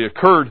has already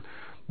occurred.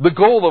 The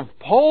goal of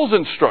Paul's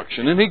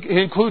instruction, and he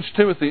includes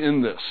Timothy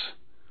in this,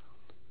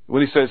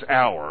 when he says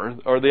our,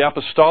 or the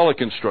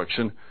apostolic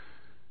instruction,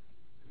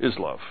 is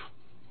love.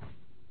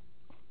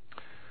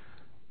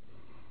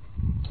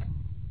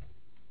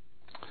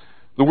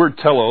 The word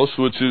telos,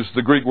 which is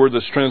the Greek word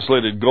that's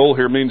translated goal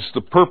here, means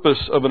the purpose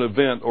of an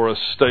event or a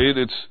state.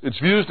 It's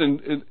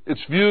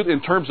viewed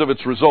in terms of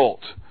its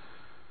result.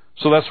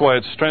 So that's why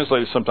it's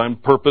translated sometimes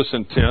purpose,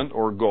 intent,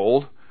 or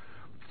goal.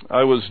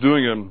 I was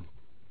doing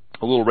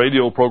a little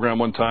radio program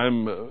one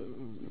time.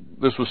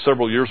 This was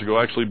several years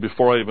ago, actually,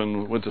 before I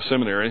even went to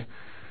seminary.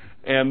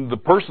 And the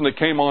person that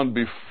came on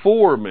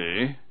before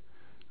me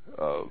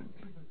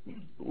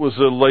was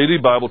a lady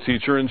Bible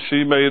teacher, and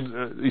she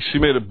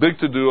made a big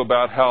to-do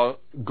about how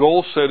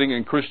goal setting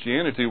in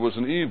Christianity was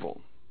an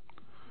evil.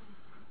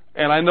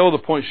 And I know the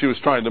point she was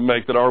trying to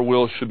make, that our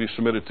will should be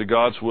submitted to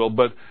God's will,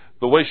 but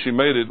the way she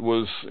made it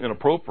was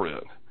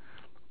inappropriate.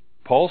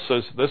 Paul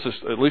says this is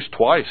at least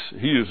twice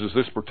he uses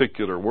this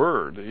particular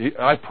word.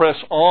 I press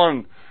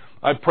on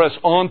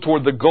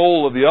toward the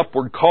goal of the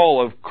upward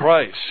call of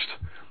Christ.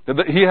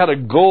 He had a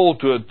goal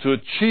to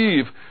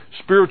achieve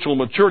spiritual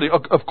maturity,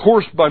 of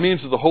course by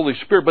means of the Holy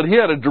Spirit, but he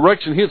had a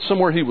direction, he had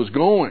somewhere he was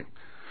going.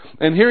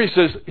 And here he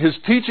says his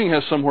teaching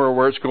has somewhere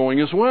where it's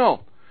going as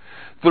well.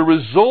 The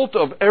result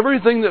of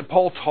everything that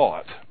Paul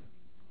taught,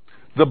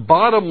 the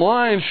bottom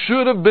line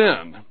should have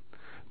been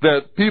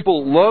that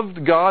people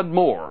loved God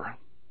more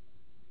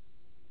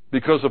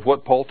because of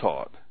what Paul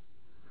taught,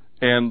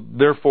 and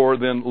therefore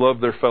then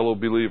loved their fellow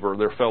believer,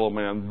 their fellow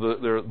man,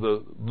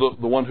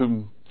 the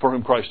one for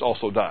whom Christ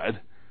also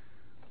died,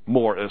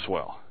 more as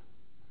well.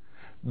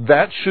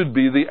 That should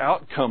be the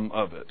outcome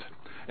of it.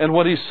 And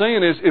what he's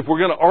saying is, if we're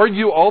going to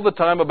argue all the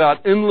time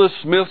about endless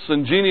myths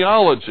and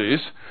genealogies,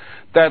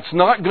 that's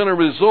not going to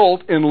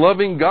result in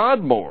loving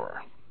God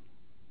more,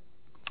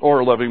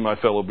 or loving my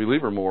fellow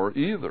believer more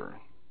either.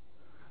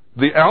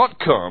 The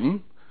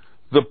outcome,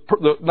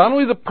 not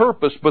only the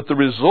purpose, but the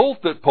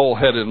result that Paul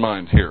had in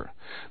mind here,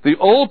 the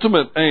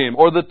ultimate aim,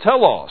 or the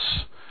telos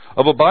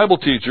of a Bible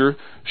teacher,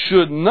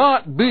 should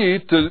not be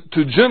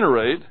to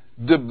generate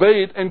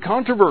debate and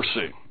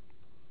controversy.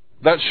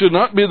 That should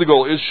not be the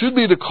goal. It should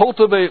be to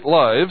cultivate the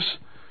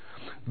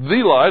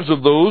lives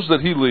of those that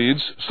he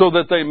leads, so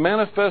that they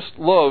manifest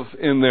love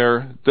in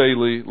their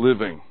daily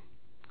living.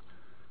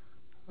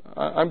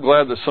 I'm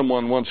glad that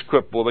someone once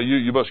quipped, well,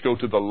 you must go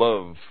to the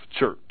love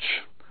church.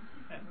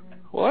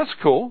 Well, that's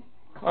cool.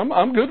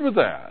 I'm good with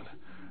that.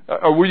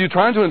 Were you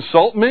trying to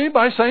insult me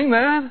by saying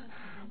that?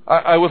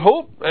 I would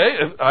hope.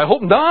 I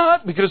hope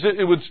not, because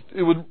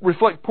it would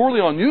reflect poorly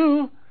on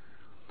you.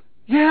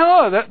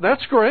 Yeah,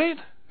 that's great.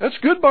 That's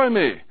good by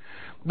me,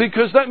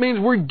 because that means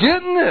we're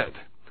getting it.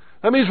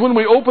 That means when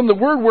we open the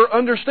Word, we're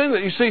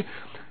understanding it. You see,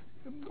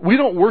 we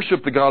don't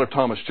worship the God of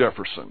Thomas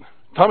Jefferson.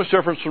 Thomas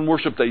Jefferson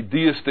worshipped a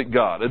deistic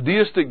God. A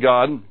deistic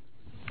God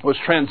was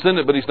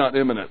transcendent, but he's not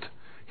immanent.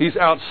 He's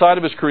outside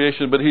of his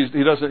creation, but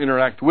he doesn't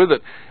interact with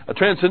it. A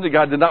transcendent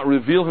God did not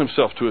reveal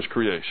himself to his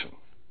creation.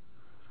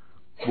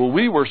 Well,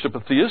 we worship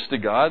a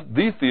theistic God,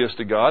 the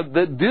theistic God,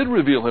 that did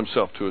reveal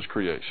himself to his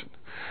creation.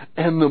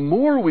 And the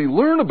more we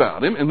learn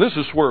about him, and this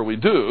is where we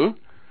do,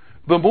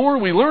 the more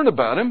we learn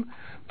about him,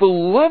 the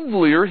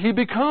lovelier he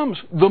becomes,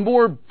 the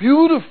more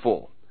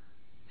beautiful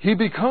he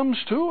becomes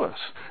to us.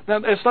 Now,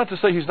 it's not to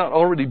say he's not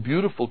already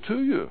beautiful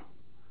to you.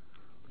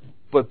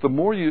 But the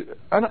more and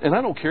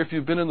I don't care if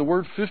you've been in the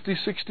Word 50,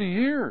 60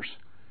 years.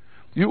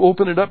 You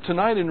open it up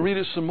tonight and read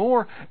it some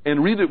more,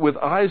 and read it with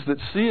eyes that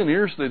see and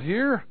ears that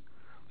hear,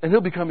 and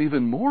he'll become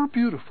even more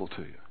beautiful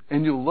to you,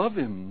 and you'll love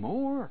him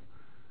more.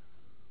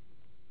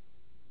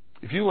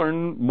 If you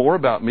learn more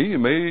about me, you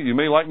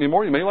may like me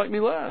more, you may like me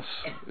less.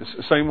 It's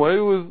the same way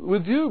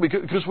with you,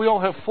 because we all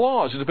have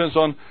flaws. It depends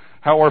on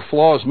how our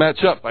flaws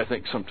match up, I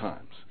think,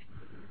 sometimes,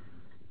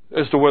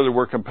 as to whether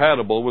we're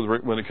compatible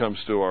when it comes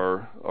to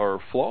our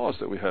flaws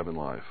that we have in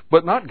life.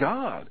 But not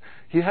God.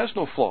 He has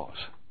no flaws.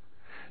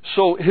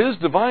 So his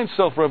divine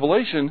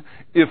self-revelation,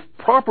 if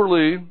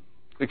properly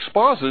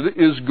exposited,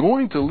 is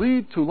going to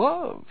lead to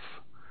love.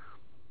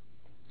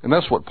 And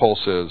that's what Paul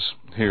says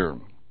here.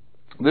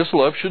 This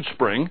love should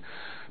spring,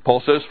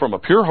 Paul says, from a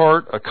pure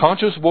heart, a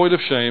conscience void of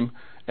shame,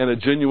 and a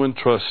genuine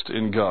trust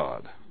in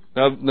God.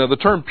 Now the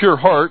term pure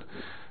heart,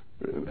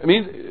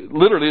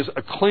 literally is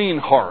a clean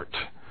heart.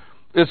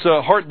 It's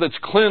a heart that's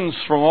cleansed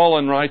from all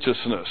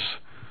unrighteousness.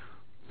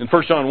 In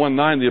 1 John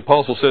 1:9, the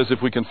apostle says,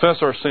 if we confess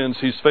our sins,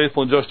 he's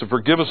faithful and just to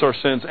forgive us our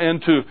sins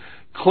and to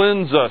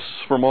cleanse us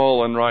from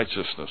all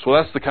unrighteousness.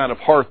 Well, that's the kind of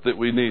heart that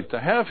we need to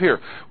have here.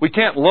 We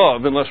can't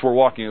love unless we're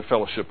walking in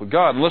fellowship with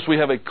God, unless we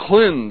have a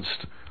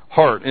cleansed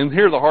heart. And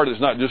here the heart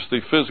is not just the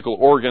physical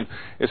organ.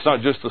 It's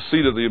not just the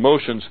seat of the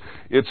emotions.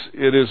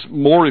 It is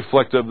more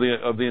reflective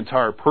of the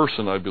entire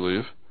person, I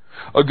believe.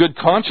 A good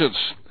conscience.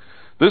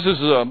 This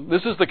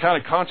is the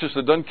kind of conscience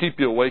that doesn't keep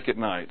you awake at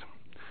night.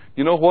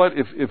 You know what?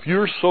 If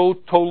you're so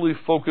totally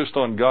focused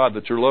on God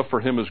that your love for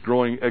him is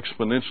growing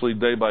exponentially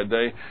day by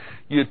day,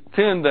 you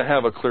tend to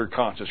have a clear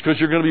conscience, because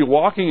you're going to be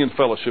walking in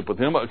fellowship with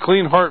him. A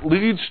clean heart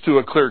leads to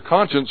a clear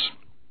conscience.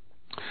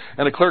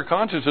 And a clear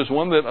conscience is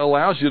one that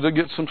allows you to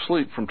get some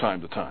sleep from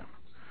time to time.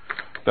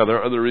 Now, there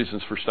are other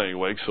reasons for staying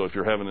awake, so if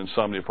you're having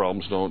insomnia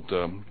problems,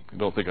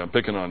 don't think I'm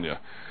picking on you.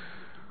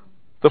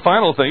 The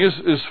final thing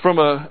is from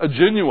a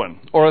genuine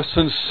or a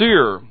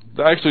sincere,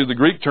 actually the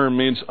Greek term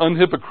means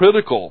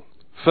unhypocritical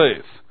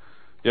faith.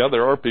 Yeah,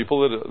 there are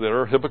people that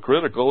are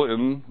hypocritical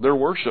in their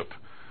worship.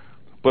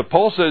 But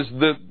Paul says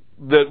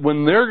that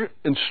when their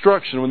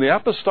instruction, when the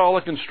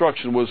apostolic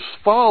instruction was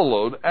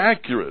followed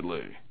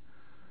accurately,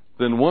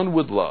 then one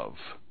would love.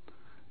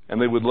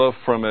 And they would love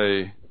from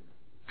a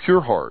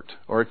pure heart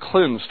or a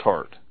cleansed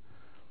heart,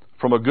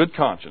 from a good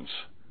conscience,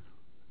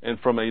 and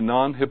from a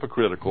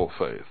non-hypocritical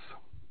faith.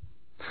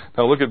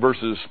 Now look at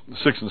verses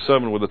 6 and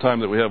 7 with the time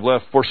that we have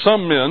left. For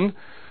some men,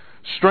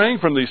 straying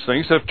from these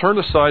things, have turned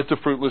aside to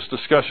fruitless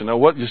discussion.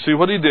 Now you see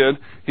what he did?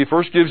 He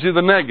first gives you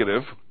the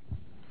negative.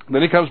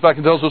 Then he comes back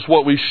and tells us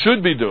what we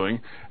should be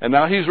doing. And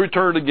now he's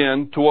returned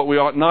again to what we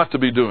ought not to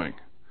be doing.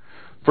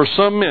 For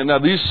some men. Now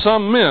these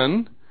some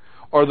men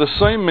are the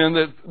same men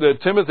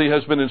that Timothy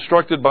has been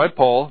instructed by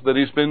Paul, that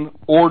he's been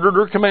ordered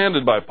or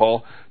commanded by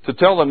Paul to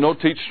tell them,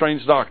 don't teach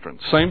strange doctrine.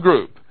 Same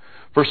group.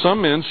 For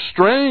some men,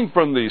 straying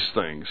from these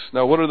things.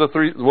 Now, what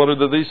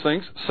are these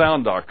things?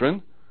 Sound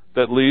doctrine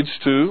that leads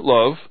to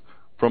love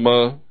from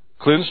a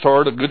cleansed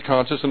heart, a good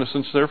conscience, and a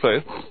sincere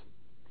faith.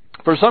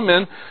 For some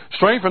men,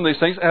 straying from these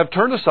things, have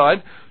turned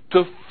aside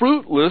to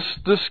fruitless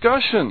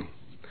discussion.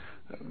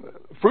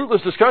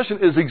 Fruitless discussion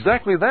is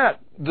exactly that.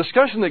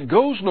 Discussion that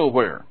goes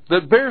nowhere,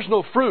 that bears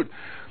no fruit.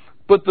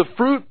 But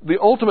the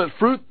ultimate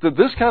fruit that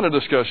this kind of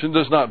discussion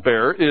does not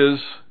bear is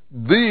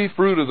the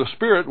fruit of the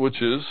Spirit,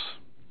 which is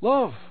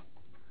love.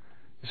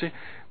 You see,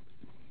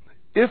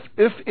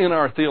 if in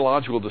our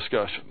theological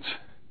discussions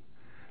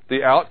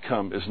the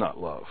outcome is not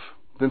love,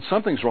 then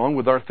something's wrong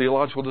with our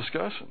theological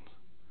discussion.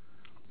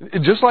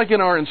 Just like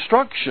in our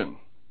instruction,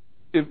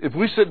 if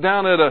we sit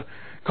down at a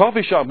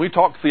coffee shop and we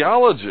talk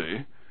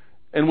theology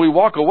and we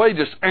walk away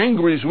just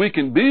angry as we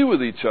can be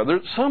with each other,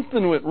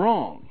 something went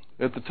wrong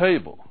at the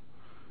table.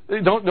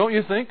 Don't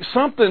you think?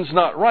 Something's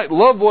not right.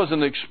 Love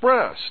wasn't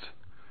expressed.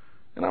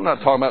 And I'm not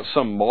talking about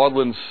some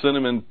maudlin,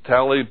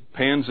 sentimentality,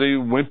 pansy,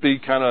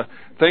 wimpy kind of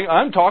thing.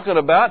 I'm talking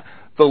about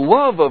the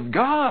love of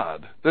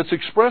God that's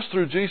expressed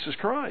through Jesus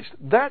Christ.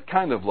 That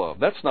kind of love.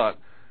 That's not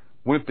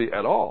wimpy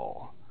at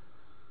all.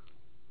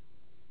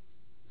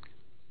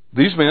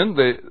 These men,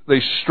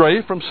 they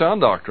stray from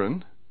sound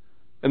doctrine,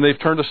 and they've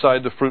turned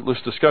aside to fruitless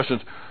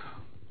discussions,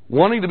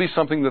 wanting to be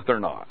something that they're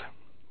not.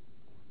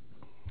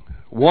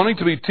 Wanting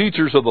to be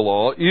teachers of the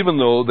law, even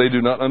though they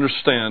do not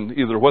understand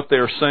either what they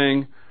are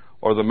saying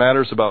or the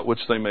matters about which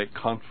they make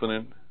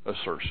confident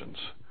assertions.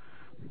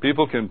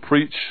 People can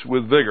preach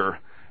with vigor,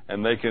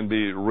 and they can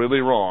be really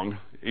wrong,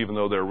 even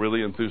though they're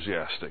really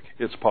enthusiastic.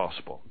 It's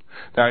possible.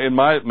 Now, in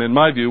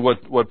my view,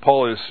 what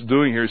Paul is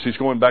doing here is he's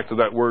going back to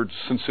that word,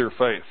 sincere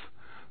faith,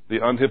 the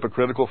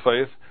unhypocritical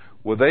faith.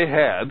 Well, they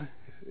had,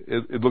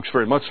 it looks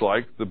very much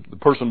like, the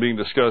person being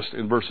discussed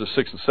in verses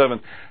 6 and 7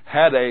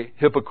 had a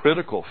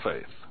hypocritical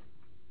faith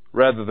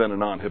rather than a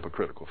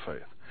non-hypocritical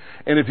faith.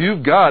 And if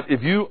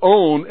you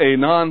own a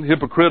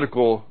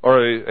non-hypocritical,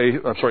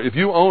 if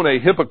you own a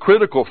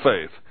hypocritical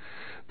faith,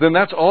 then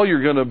that's all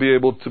you're going to be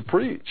able to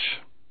preach,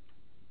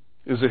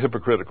 is a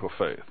hypocritical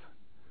faith.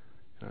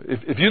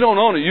 If you don't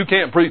own it, you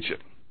can't preach it.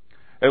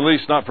 At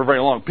least not for very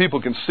long.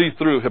 People can see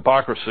through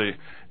hypocrisy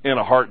in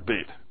a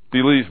heartbeat,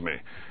 believe me.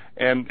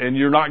 And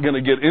you're not going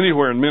to get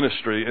anywhere in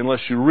ministry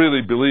unless you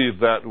really believe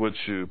that which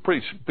you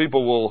preach.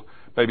 People will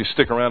maybe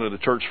stick around at a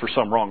church for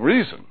some wrong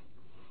reason.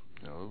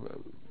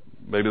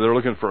 Maybe they're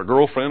looking for a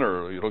girlfriend,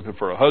 or you're looking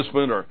for a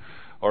husband,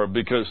 or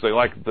because they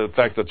like the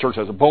fact that the church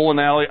has a bowling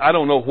alley. I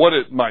don't know what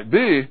it might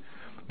be,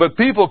 but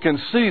people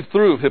can see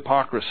through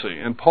hypocrisy.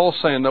 And Paul's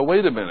saying, no,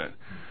 wait a minute.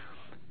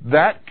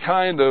 That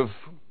kind of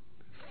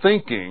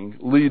thinking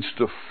leads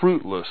to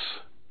fruitless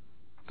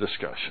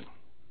discussion.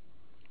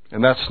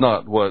 And that's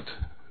not what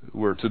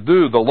we're to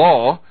do. The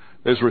law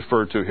is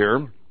referred to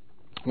here,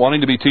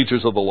 wanting to be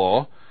teachers of the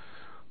law,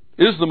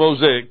 is the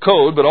Mosaic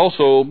Code, but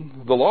also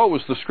the law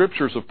was the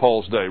scriptures of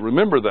Paul's day.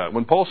 Remember that.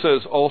 When Paul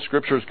says all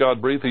scripture is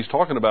God-breathed, he's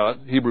talking about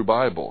Hebrew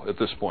Bible at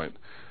this point.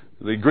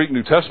 The Greek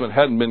New Testament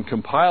hadn't been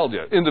compiled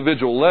yet.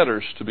 Individual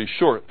letters, to be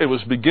sure. It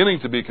was beginning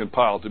to be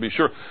compiled, to be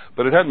sure,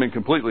 but it hadn't been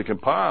completely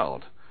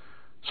compiled.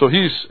 So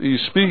he's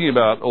speaking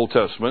about Old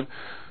Testament,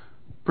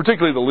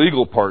 particularly the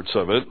legal parts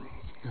of it.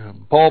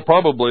 Paul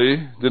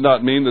probably did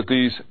not mean that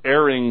these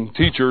erring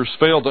teachers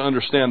failed to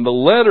understand the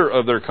letter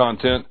of their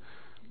content,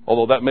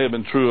 although that may have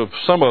been true of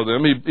some of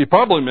them. He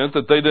probably meant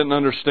that they didn't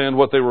understand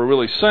what they were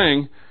really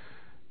saying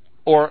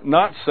or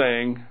not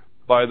saying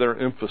by their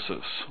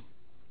emphasis.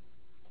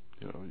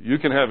 You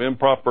can have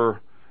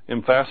improper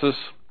emphasis,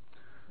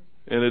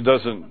 and it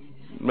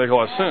doesn't make a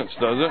lot of sense,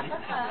 does it?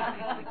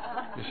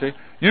 You see,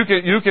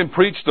 you can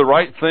preach the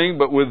right thing,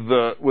 but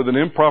with an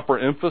improper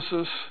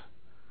emphasis,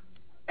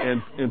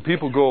 and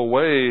people go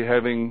away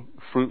having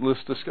fruitless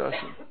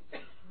discussion.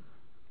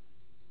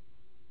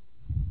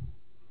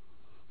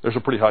 There's a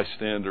pretty high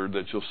standard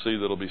that you'll see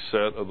that'll be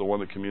set of the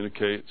one that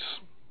communicates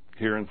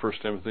here in 1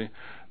 Timothy,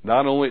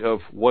 not only of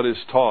what is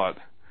taught,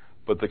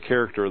 but the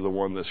character of the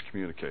one that's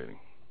communicating.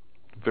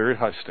 Very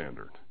high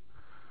standard.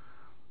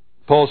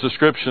 Paul's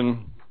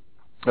description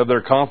of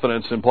their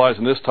confidence implies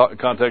in this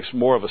context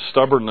more of a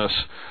stubbornness,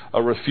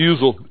 a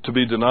refusal to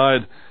be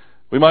denied.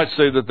 We might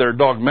say that they're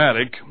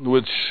dogmatic,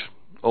 which,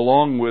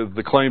 along with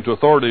the claim to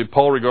authority,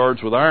 Paul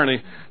regards with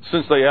irony,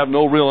 since they have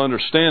no real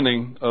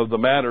understanding of the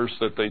matters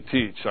that they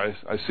teach.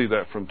 I see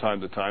that from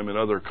time to time in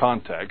other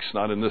contexts,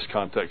 not in this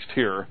context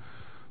here,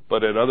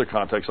 but in other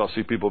contexts I'll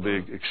see people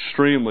be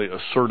extremely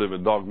assertive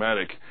and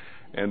dogmatic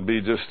and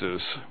be just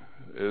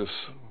as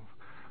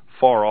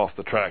far off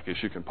the track as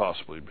you can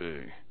possibly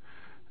be.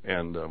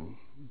 And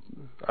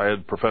I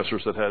had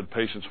professors that had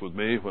patience with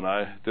me when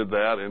I did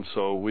that, and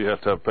so we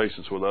have to have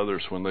patience with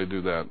others when they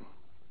do that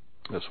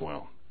as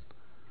well.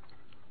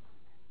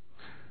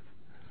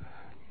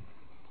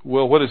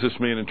 Well, what does this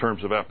mean in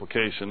terms of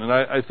application? And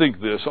I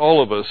think this,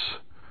 all of us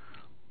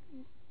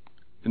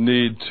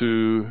need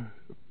to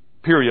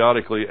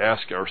periodically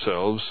ask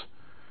ourselves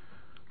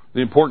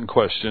the important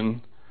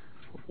question,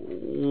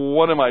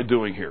 what am I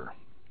doing here?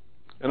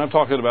 And I'm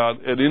talking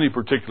about at any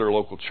particular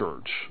local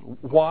church.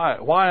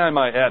 Why am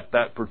I at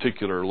that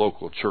particular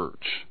local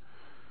church?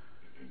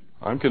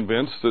 I'm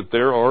convinced that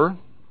there are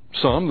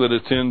some that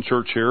attend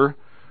church here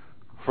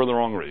for the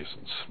wrong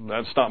reasons.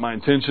 That's not my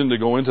intention to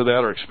go into that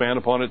or expand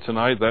upon it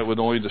tonight. That would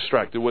only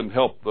distract. It wouldn't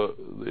help the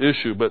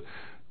issue. But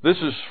this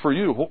is for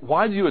you.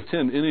 Why do you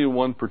attend any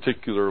one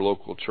particular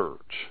local church?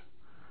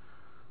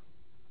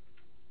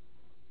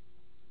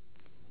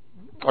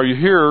 Are you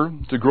here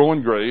to grow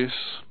in grace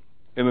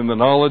and in the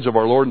knowledge of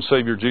our Lord and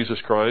Savior Jesus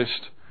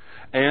Christ,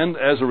 and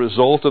as a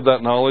result of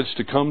that knowledge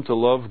to come to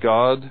love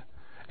God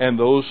and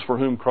those for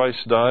whom Christ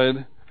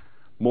died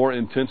more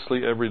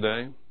intensely every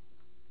day?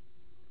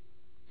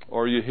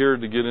 Or are you here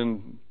to get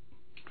in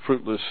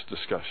fruitless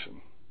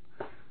discussion,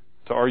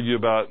 to argue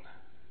about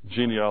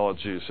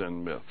genealogies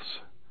and myths,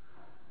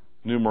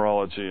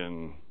 numerology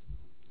and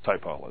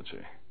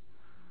typology?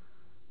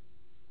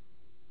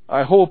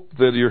 I hope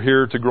that you're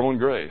here to grow in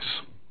grace.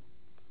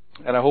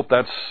 And I hope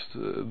that's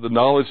the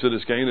knowledge that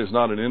is gained is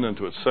not an end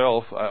unto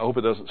itself. I hope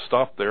it doesn't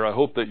stop there. I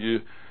hope that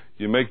you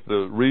make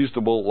the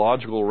reasonable,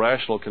 logical,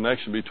 rational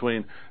connection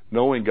between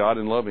knowing God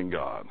and loving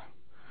God.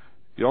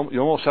 You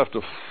almost have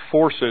to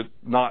force it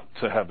not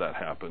to have that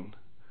happen,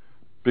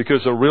 because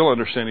a real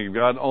understanding of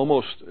God,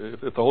 almost,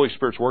 if the Holy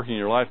Spirit's working in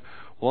your life,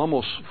 will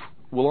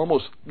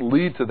almost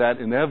lead to that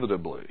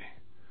inevitably.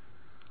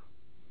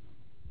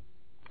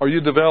 Are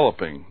you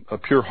developing a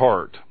pure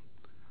heart,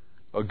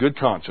 a good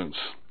conscience,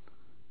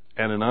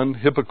 and an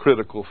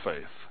unhypocritical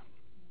faith?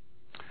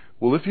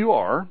 Well, if you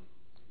are,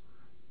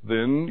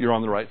 then you're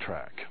on the right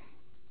track.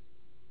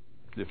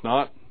 If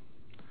not,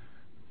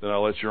 then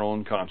I'll let your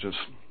own conscience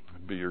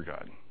be your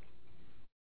guide.